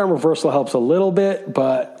 the third round reversal helps a little bit,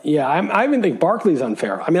 but yeah, I even think Barkley's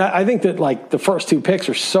unfair. I mean, I think that like the first 2 picks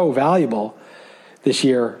are so valuable this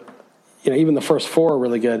year. Even the first 4 are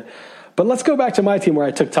really good. But let's go back to my team where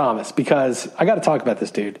I took Thomas because I got to talk about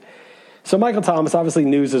this dude. So Michael Thomas, obviously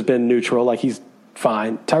news has been neutral, like he's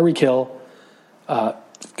fine. Tyreek Hill,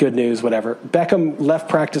 good news, whatever. Beckham left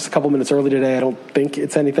practice a couple minutes early today. I don't think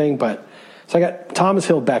it's anything, but So I got Thomas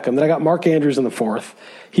Hill Beckham. Then I got Mark Andrews in the 4th.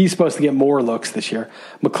 He's supposed to get more looks this year.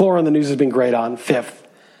 McLaurin, the news has been great on, 5th.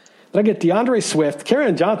 Then I get DeAndre Swift.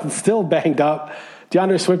 Kerryon Johnson's still banged up.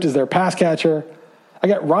 DeAndre Swift is their pass catcher. I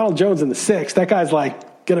got Ronald Jones in the 6th. That guy's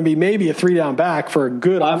like going to be maybe a 3-down back for a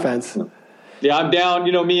good offense. Yeah, I'm down,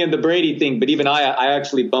 me and the Brady thing, but even I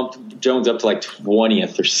actually bumped Jones up to like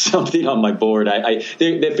 20th or something on my board.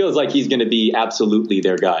 It feels like he's going to be absolutely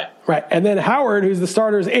their guy. Right. And then Howard, who's the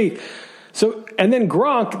starter, is 8th. So, and then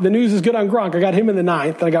Gronk, the news is good on Gronk. I got him in the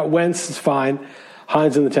 9th. I got Wentz, is fine.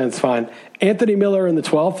 Hines in the 10th is fine. Anthony Miller in the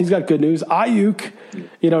 12th. He's got good news. Ayuk,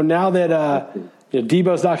 now that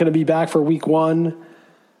Debo's not going to be back for week 1,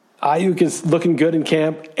 Ayuk is looking good in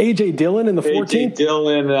camp. A.J. Dillon in the 14th. A.J.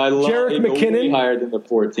 Dillon, I love Jerick McKinnon. Higher than the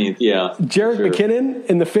 14th, yeah. Jerick McKinnon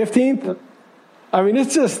in the 15th. I mean,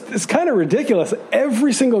 it's kind of ridiculous.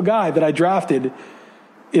 Every single guy that I drafted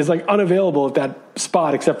is like unavailable at that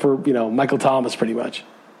spot except for, Michael Thomas pretty much.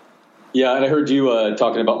 Yeah, and I heard you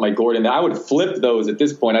talking about Mike Gordon. I would flip those at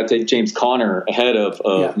this point. I'd take James Conner ahead of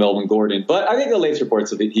Melvin Gordon. But I think the latest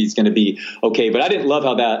reports that he's going to be okay. But I didn't love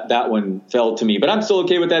how that one fell to me. But I'm still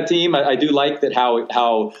okay with that team. I do like that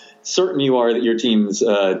how certain you are that your team's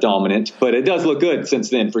dominant. But it does look good since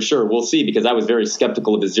then, for sure. We'll see, because I was very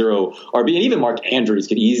skeptical of the 0 RB. And even Mark Andrews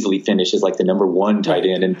could easily finish as like the number 1 tight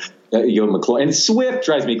end. And McLaurin. And Swift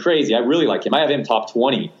drives me crazy. I really like him. I have him top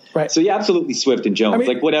 20. Right. So yeah, absolutely Swift and Jones.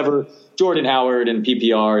 Like whatever. Jordan Howard and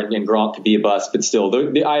PPR and Gronk could be a bust, but still,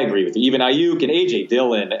 I agree with you. Even Ayuk and A.J.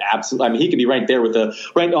 Dillon, absolutely. I mean, he could be right there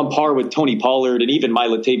right on par with Tony Pollard and even my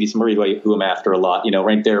Latavius Murray, who I'm after a lot.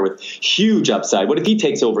 Right there with huge upside. What if he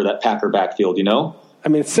takes over that Packer backfield? I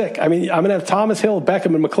mean, it's sick. I mean, I'm going to have Thomas Hill,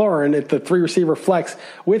 Beckham, and McLaurin at the 3-receiver flex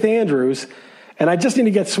with Andrews, and I just need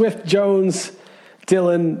to get Swift, Jones,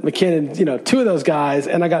 Dillon, McKinnon. 2 of those guys,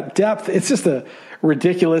 and I got depth. It's just a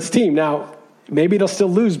ridiculous team now. Maybe they'll still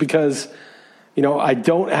lose because, I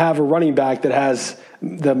don't have a running back that has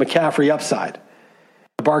the McCaffrey upside,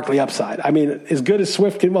 the Barkley upside. I mean, as good as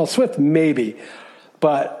Swift can, Swift maybe,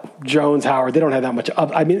 but Jones, Howard, they don't have that much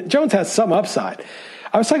up. I mean, Jones has some upside.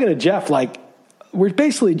 I was talking to Jeff, we're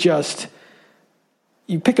basically just,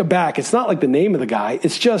 you pick a back. It's not like the name of the guy.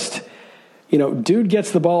 It's just, dude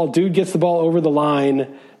gets the ball over the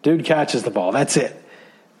line, dude catches the ball. That's it.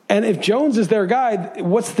 And if Jones is their guy,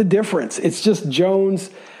 what's the difference? It's just Jones.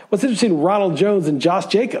 What's interesting, Ronald Jones and Josh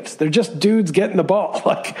Jacobs. They're just dudes getting the ball.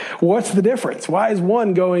 What's the difference? Why is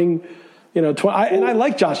one going, 20? And I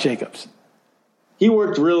like Josh Jacobs. He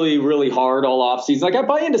worked really, really hard all offseason. I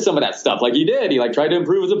buy into some of that stuff. He did. He tried to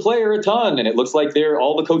improve as a player a ton. And it looks like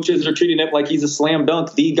all the coaches are treating it like he's a slam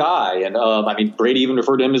dunk, the guy. And Brady even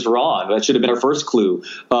referred to him as Ron. That should have been our first clue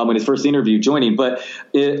in his first interview joining. But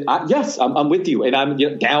yes, I'm with you. And I'm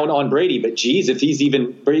down on Brady. But geez, if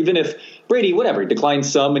Brady, whatever,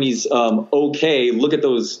 declines some and he's okay, look at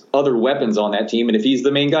those other weapons on that team. And if he's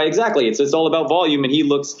the main guy, exactly. It's all about volume. And he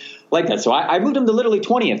looks like that. So I moved him to literally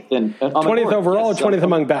 20th. And 20th overall or 20th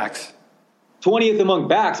among backs? 20th among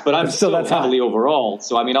backs, but I'm still that's heavily high overall.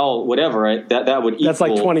 So, I'll whatever. That would equal. That's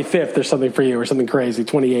like 25th or something for you or something crazy,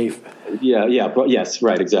 28th. Yeah. But yes,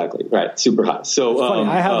 right, exactly. Right, super high. So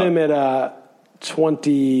I have him at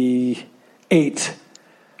 28.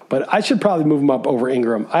 But I should probably move him up over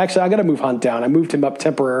Ingram. I got to move Hunt down. I moved him up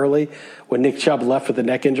temporarily when Nick Chubb left with the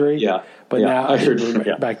neck injury. Yeah. But now I should move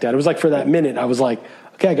him back down. It was for that minute, I was like,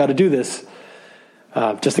 okay, I got to do this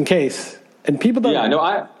just in case. And people don't. Yeah, no,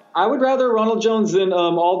 I would rather Ronald Jones than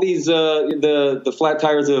all these the flat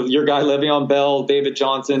tires of your guy Le'Veon Bell, David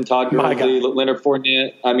Johnson, Todd Gurley, Leonard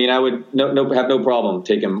Fournette. I would have no problem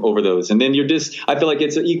taking him over those. And then I feel like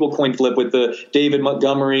it's an equal coin flip with the David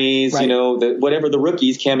Montgomerys, right. Whatever the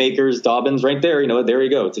rookies, Cam Akers, Dobbins, right there. There you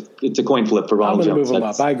go. It's a coin flip for Ronald Jones. I'm going to move him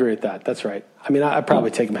up. I agree with that. That's right. I'd probably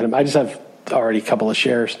take him. I just have already a couple of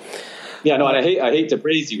shares. Yeah, no, and I hate to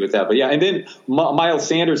praise you with that, but yeah, and then Miles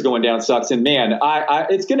Sanders going down sucks, and man,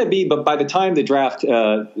 it's going to be, but by the time the draft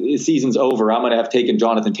season's over, I'm going to have taken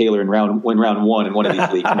Jonathan Taylor in round 1 in one of these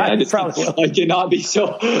leagues. Man, I cannot be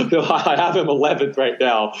so. I have him 11th right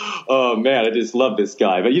now. Oh man, I just love this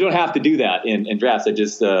guy, but you don't have to do that in drafts. I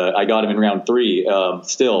got him in round 3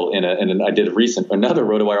 still, and I did another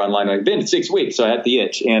RotoWire online. I've been 6 weeks, so I had the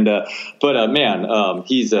itch, and man,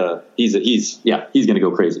 he's going to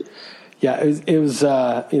go crazy. Yeah, it was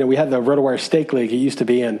we had the RotoWire Stake League. It used to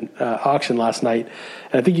be in auction last night,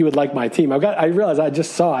 and I think you would like my team. I realized I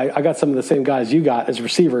got some of the same guys you got as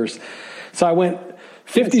receivers. So I went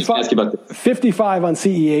 55 on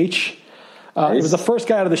CEH. Nice. It was the first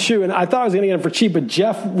guy out of the shoe, and I thought I was going to get him for cheap, but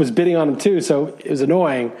Jeff was bidding on him too, so it was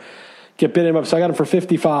annoying. Get bidding him up, so I got him for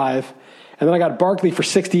 55. And then I got Barkley for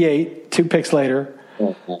 68, 2 picks later.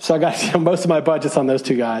 So I got most of my budgets on those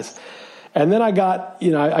 2 guys. And then I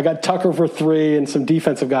got Tucker for 3 and some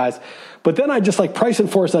defensive guys. But then I just like price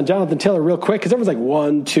enforced on Jonathan Taylor real quick because everyone's like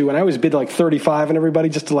 1, 2, and I always bid like 35 and everybody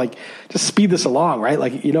just to just speed this along, right?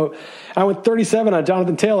 I went 37 on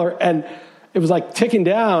Jonathan Taylor and it was like ticking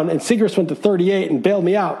down, and Segrist went to 38 and bailed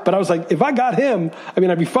me out. But I was like, if I got him,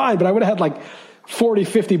 I'd be fine, but I would have had like 40,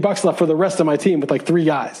 50 bucks left for the rest of my team with like 3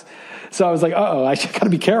 guys. So I was like, I got to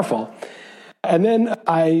be careful. And then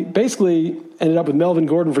I basically ended up with Melvin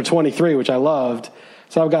Gordon for 23, which I loved.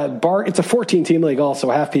 So I've got it's a 14-team league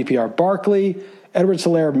also, half PPR. Barkley,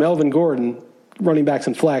 Edwards-Helaire, Melvin Gordon, running backs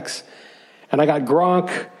and flex. And I got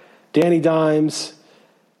Gronk, Danny Dimes,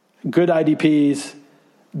 good IDPs.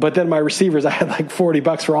 But then my receivers, I had like 40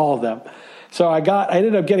 bucks for all of them. So I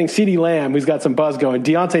ended up getting CeeDee Lamb, who's got some buzz going,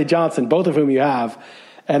 Deontay Johnson, both of whom you have,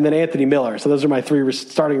 and then Anthony Miller. So those are my 3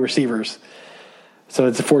 starting receivers. So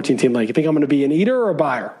it's a 14-team league. You think I'm going to be an eater or a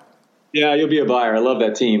buyer? Yeah, you'll be a buyer. I love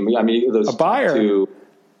that team. Those a buyer? Eater.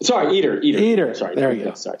 Sorry. There you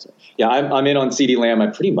go. Sorry. Yeah, I'm in on CeeDee Lamb. I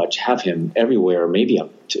pretty much have him everywhere. Maybe I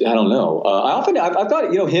don't know. I've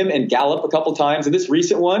got him and Gallup a couple times. In this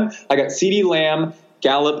recent one, I got CeeDee Lamb,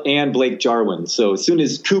 Gallup, and Blake Jarwin. So as soon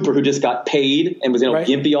as Cooper, who just got paid and was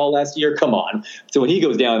gimpy all last year, come on. So when he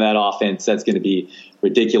goes down in that offense, that's going to be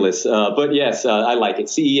ridiculous. But yes, I like it.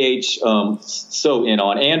 CEH, so in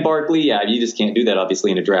on. And Barkley, yeah, you just can't do that, obviously,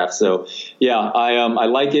 in a draft. So, yeah, I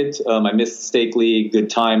like it. I missed the stake league. Good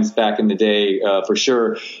times back in the day, for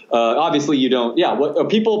sure. Obviously, you don't. Yeah, what are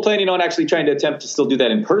people planning on actually trying to attempt to still do that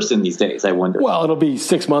in person these days, I wonder? Well, it'll be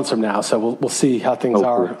 6 months from now, so we'll see how things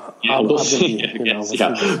are. Yeah, we'll see.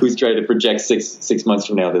 Who's trying to project six months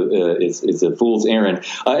from now is a fool's errand.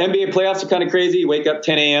 NBA playoffs are kind of crazy. You wake up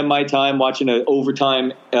 10 a.m. my time watching an overtime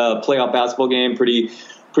playoff basketball game. Pretty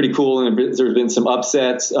cool, and there's been some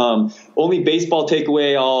upsets. Only baseball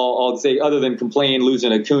takeaway I'll say, other than complain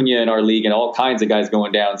losing Acuna in our league and all kinds of guys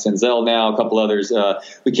going down, Senzel now, a couple others.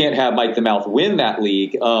 We can't have Mike the Mouth win that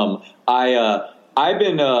league. I've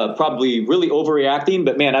been probably really overreacting,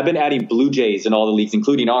 but man, I've been adding Blue Jays in all the leagues,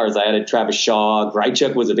 including ours. I added Travis Shaw,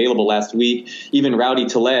 Grichuk was available last week, even Rowdy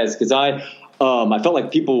Tellez, because I felt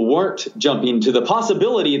like people weren't jumping to the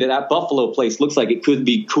possibility that Buffalo place looks like it could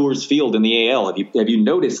be Coors Field in the AL. Have you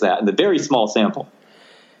noticed that in the very small sample?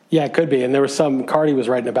 Yeah, it could be. And there was Cardi was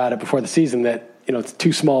writing about it before the season that, it's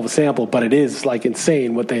too small of a sample, but it is like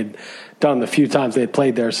insane what they'd done the few times they had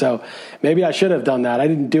played there. So maybe I should have done that. I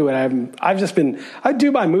didn't do it. I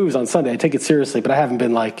do my moves on Sunday. I take it seriously, but I haven't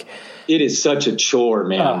been like. It is such a chore,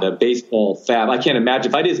 man. The baseball fab. I can't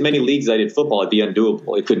imagine. If I did as many leagues as I did football, it'd be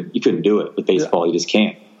undoable. You couldn't do it with baseball. You just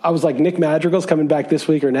can't. I was like, Nick Madrigal's coming back this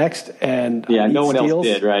week or next, and no one else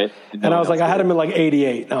did, right? And I was like, I had him in like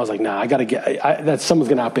 88, and I was like, nah, I got to get someone's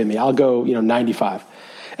going to outbid me. I'll go, 95.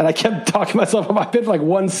 And I kept talking myself up. I bid for like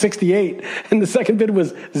 168, and the second bid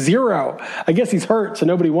was 0. I guess he's hurt, so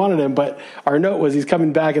nobody wanted him. But our note was he's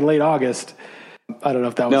coming back in late August. I don't know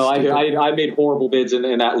if that was. No, I made horrible bids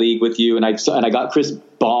in that league with you, and I got Chris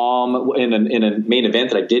Baum in a main event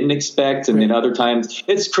that I didn't expect, and then other times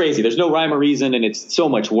it's crazy. There's no rhyme or reason, and it's so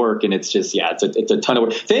much work, and it's just it's a ton of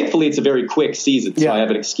work. Thankfully, it's a very quick season, so I have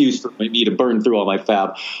an excuse for me to burn through all my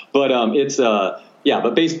fab. But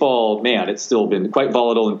but baseball, man, it's still been quite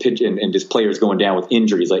volatile and just players going down with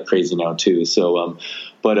injuries like crazy now too. So,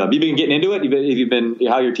 you've been getting into it. You've been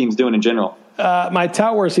how your team's doing in general. My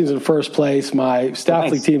Tout Wars team's in first place. My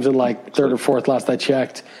staff league team's in like third or fourth last I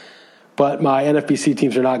checked. But my NFBC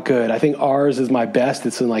teams are not good. I think ours is my best.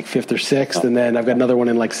 It's in like fifth or sixth. And then I've got another one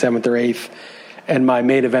in like seventh or eighth. And my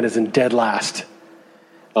main event is in dead last.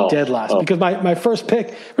 Because my first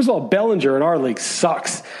pick, first of all, Bellinger in our league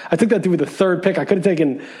sucks. I took that dude with the third pick. I could have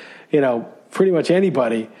taken, pretty much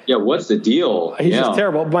anybody. Yeah, what's the deal? He's just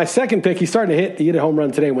terrible. My second pick, he's starting to hit. He hit a home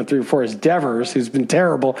run today and went 3 or 4. Is Devers, who's been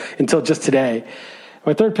terrible until just today.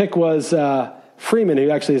 My third pick was Freeman, who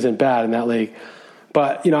actually isn't bad in that league.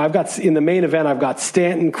 But, I've got in the main event, I've got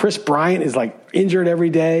Stanton. Chris Bryant is like injured every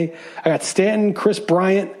day. I got Stanton, Chris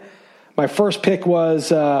Bryant. My first pick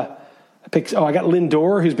was I got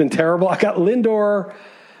Lindor, who's been terrible. I got Lindor.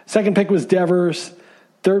 Second pick was Devers.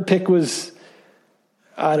 Third pick was,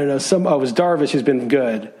 it was Darvish, who's been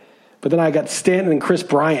good. But then I got Stanton and Chris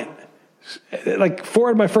Bryant. Like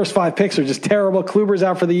 4 of my first 5 picks are just terrible. Kluber's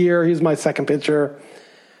out for the year. He's my second pitcher.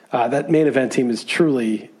 That main event team is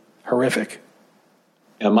truly horrific.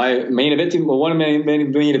 My main event team, one of my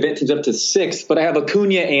main event teams up to 6, but I have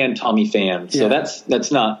Acuna and Tommy Pham. So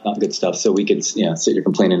that's not good stuff. So we could sit here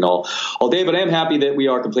complaining all day, but I am happy that we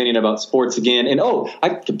are complaining about sports again. And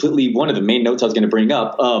one of the main notes I was going to bring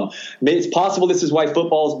up, it's possible this is why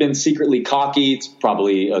football's been secretly cocky. It's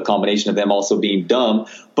probably a combination of them also being dumb.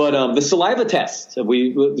 But the saliva test,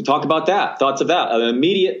 we talk about that, thoughts of that, an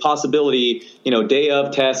immediate possibility, day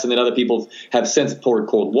of test, and then other people have since poured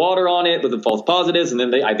cold water on it with the false positives, and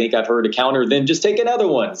then I think I've heard a counter, then just take another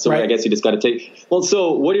one. So right. I guess you just got to take. Well,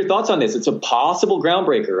 so what are your thoughts on this? It's a possible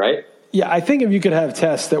groundbreaker, right? Yeah, I think if you could have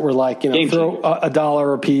tests that were like, throw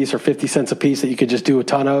 $1 a piece or 50 cents a piece that you could just do a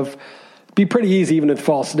ton of, it'd be pretty easy, even with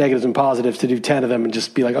false negatives and positives, to do 10 of them and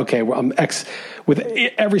just be like, okay, well, I'm X. With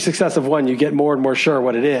every successive one, you get more and more sure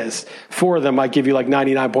what it is. 4 of them might give you like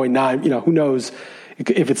 99.9, who knows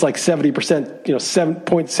if it's like 70%,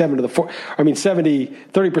 7.7 to the 4,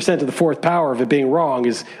 30% to the 4th power of it being wrong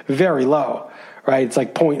is very low, right? It's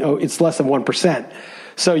like it's less than 1%.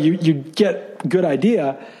 So you get good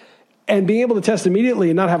idea. And being able to test immediately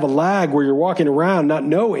and not have a lag where you're walking around not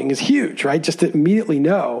knowing is huge, right? Just to immediately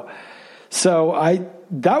know. So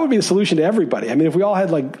that would be the solution to everybody. I mean, if we all had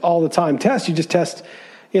like all the time tests, you just test,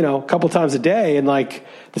 a couple times a day, and like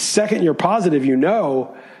the second you're positive,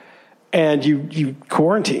 and you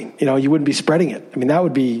quarantine, you wouldn't be spreading it. I mean, that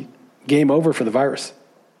would be game over for the virus.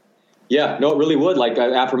 Yeah, no, it really would. Like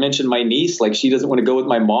I aforementioned, my niece, like she doesn't want to go with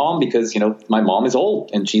my mom because, my mom is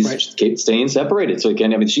old and she's right. Staying separated. So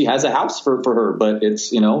again, she has a house for her, but it's,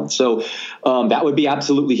 so that would be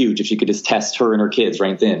absolutely huge if she could just test her and her kids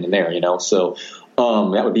right then and there, so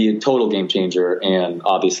that would be a total game changer. And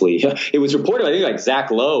obviously it was reported, I think like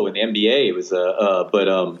Zach Lowe in the NBA, it was,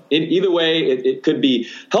 either way, it could be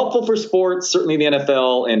helpful for sports, certainly the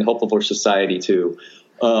NFL, and helpful for society too.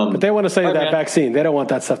 But they want to say that vaccine. They don't want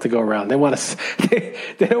that stuff to go around. They want to.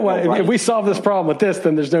 They don't want. Right. If we solve this problem with this,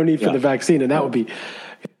 then there's no need for the vaccine, and that would be.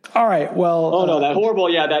 All right. Well. Oh no, that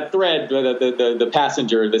horrible. Yeah, that thread. The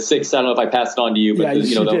passenger, the 6. I don't know if I passed it on to you, but you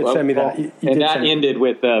did send me that. And that ended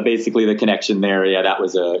with basically the connection there. Yeah, that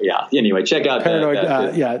was Anyway, check out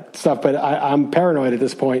paranoid stuff. But I'm paranoid at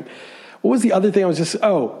this point. What was the other thing? I was just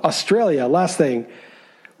Australia. Last thing.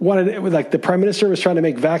 The prime minister was trying to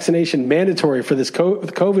make vaccination mandatory for this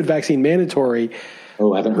COVID vaccine mandatory.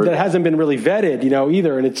 Oh, I haven't heard that. Hasn't been really vetted,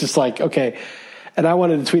 either. And it's just like, okay. And I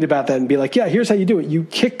wanted to tweet about that and be like, yeah, here's how you do it. You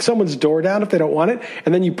kick someone's door down if they don't want it,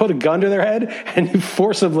 and then you put a gun to their head and you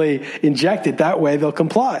forcibly inject it. That way they'll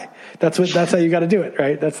comply. That's how you got to do it,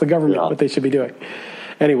 right? That's the government, what they should be doing.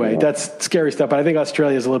 Anyway, that's scary stuff. But I think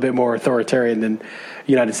Australia is a little bit more authoritarian than the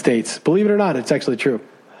United States. Believe it or not, it's actually true.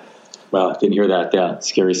 Wow, didn't hear that. Yeah,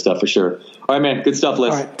 scary stuff for sure. All right, man. Good stuff,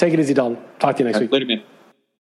 Liz. All right, take it easy, Dalton. Talk to you next week. Later, man.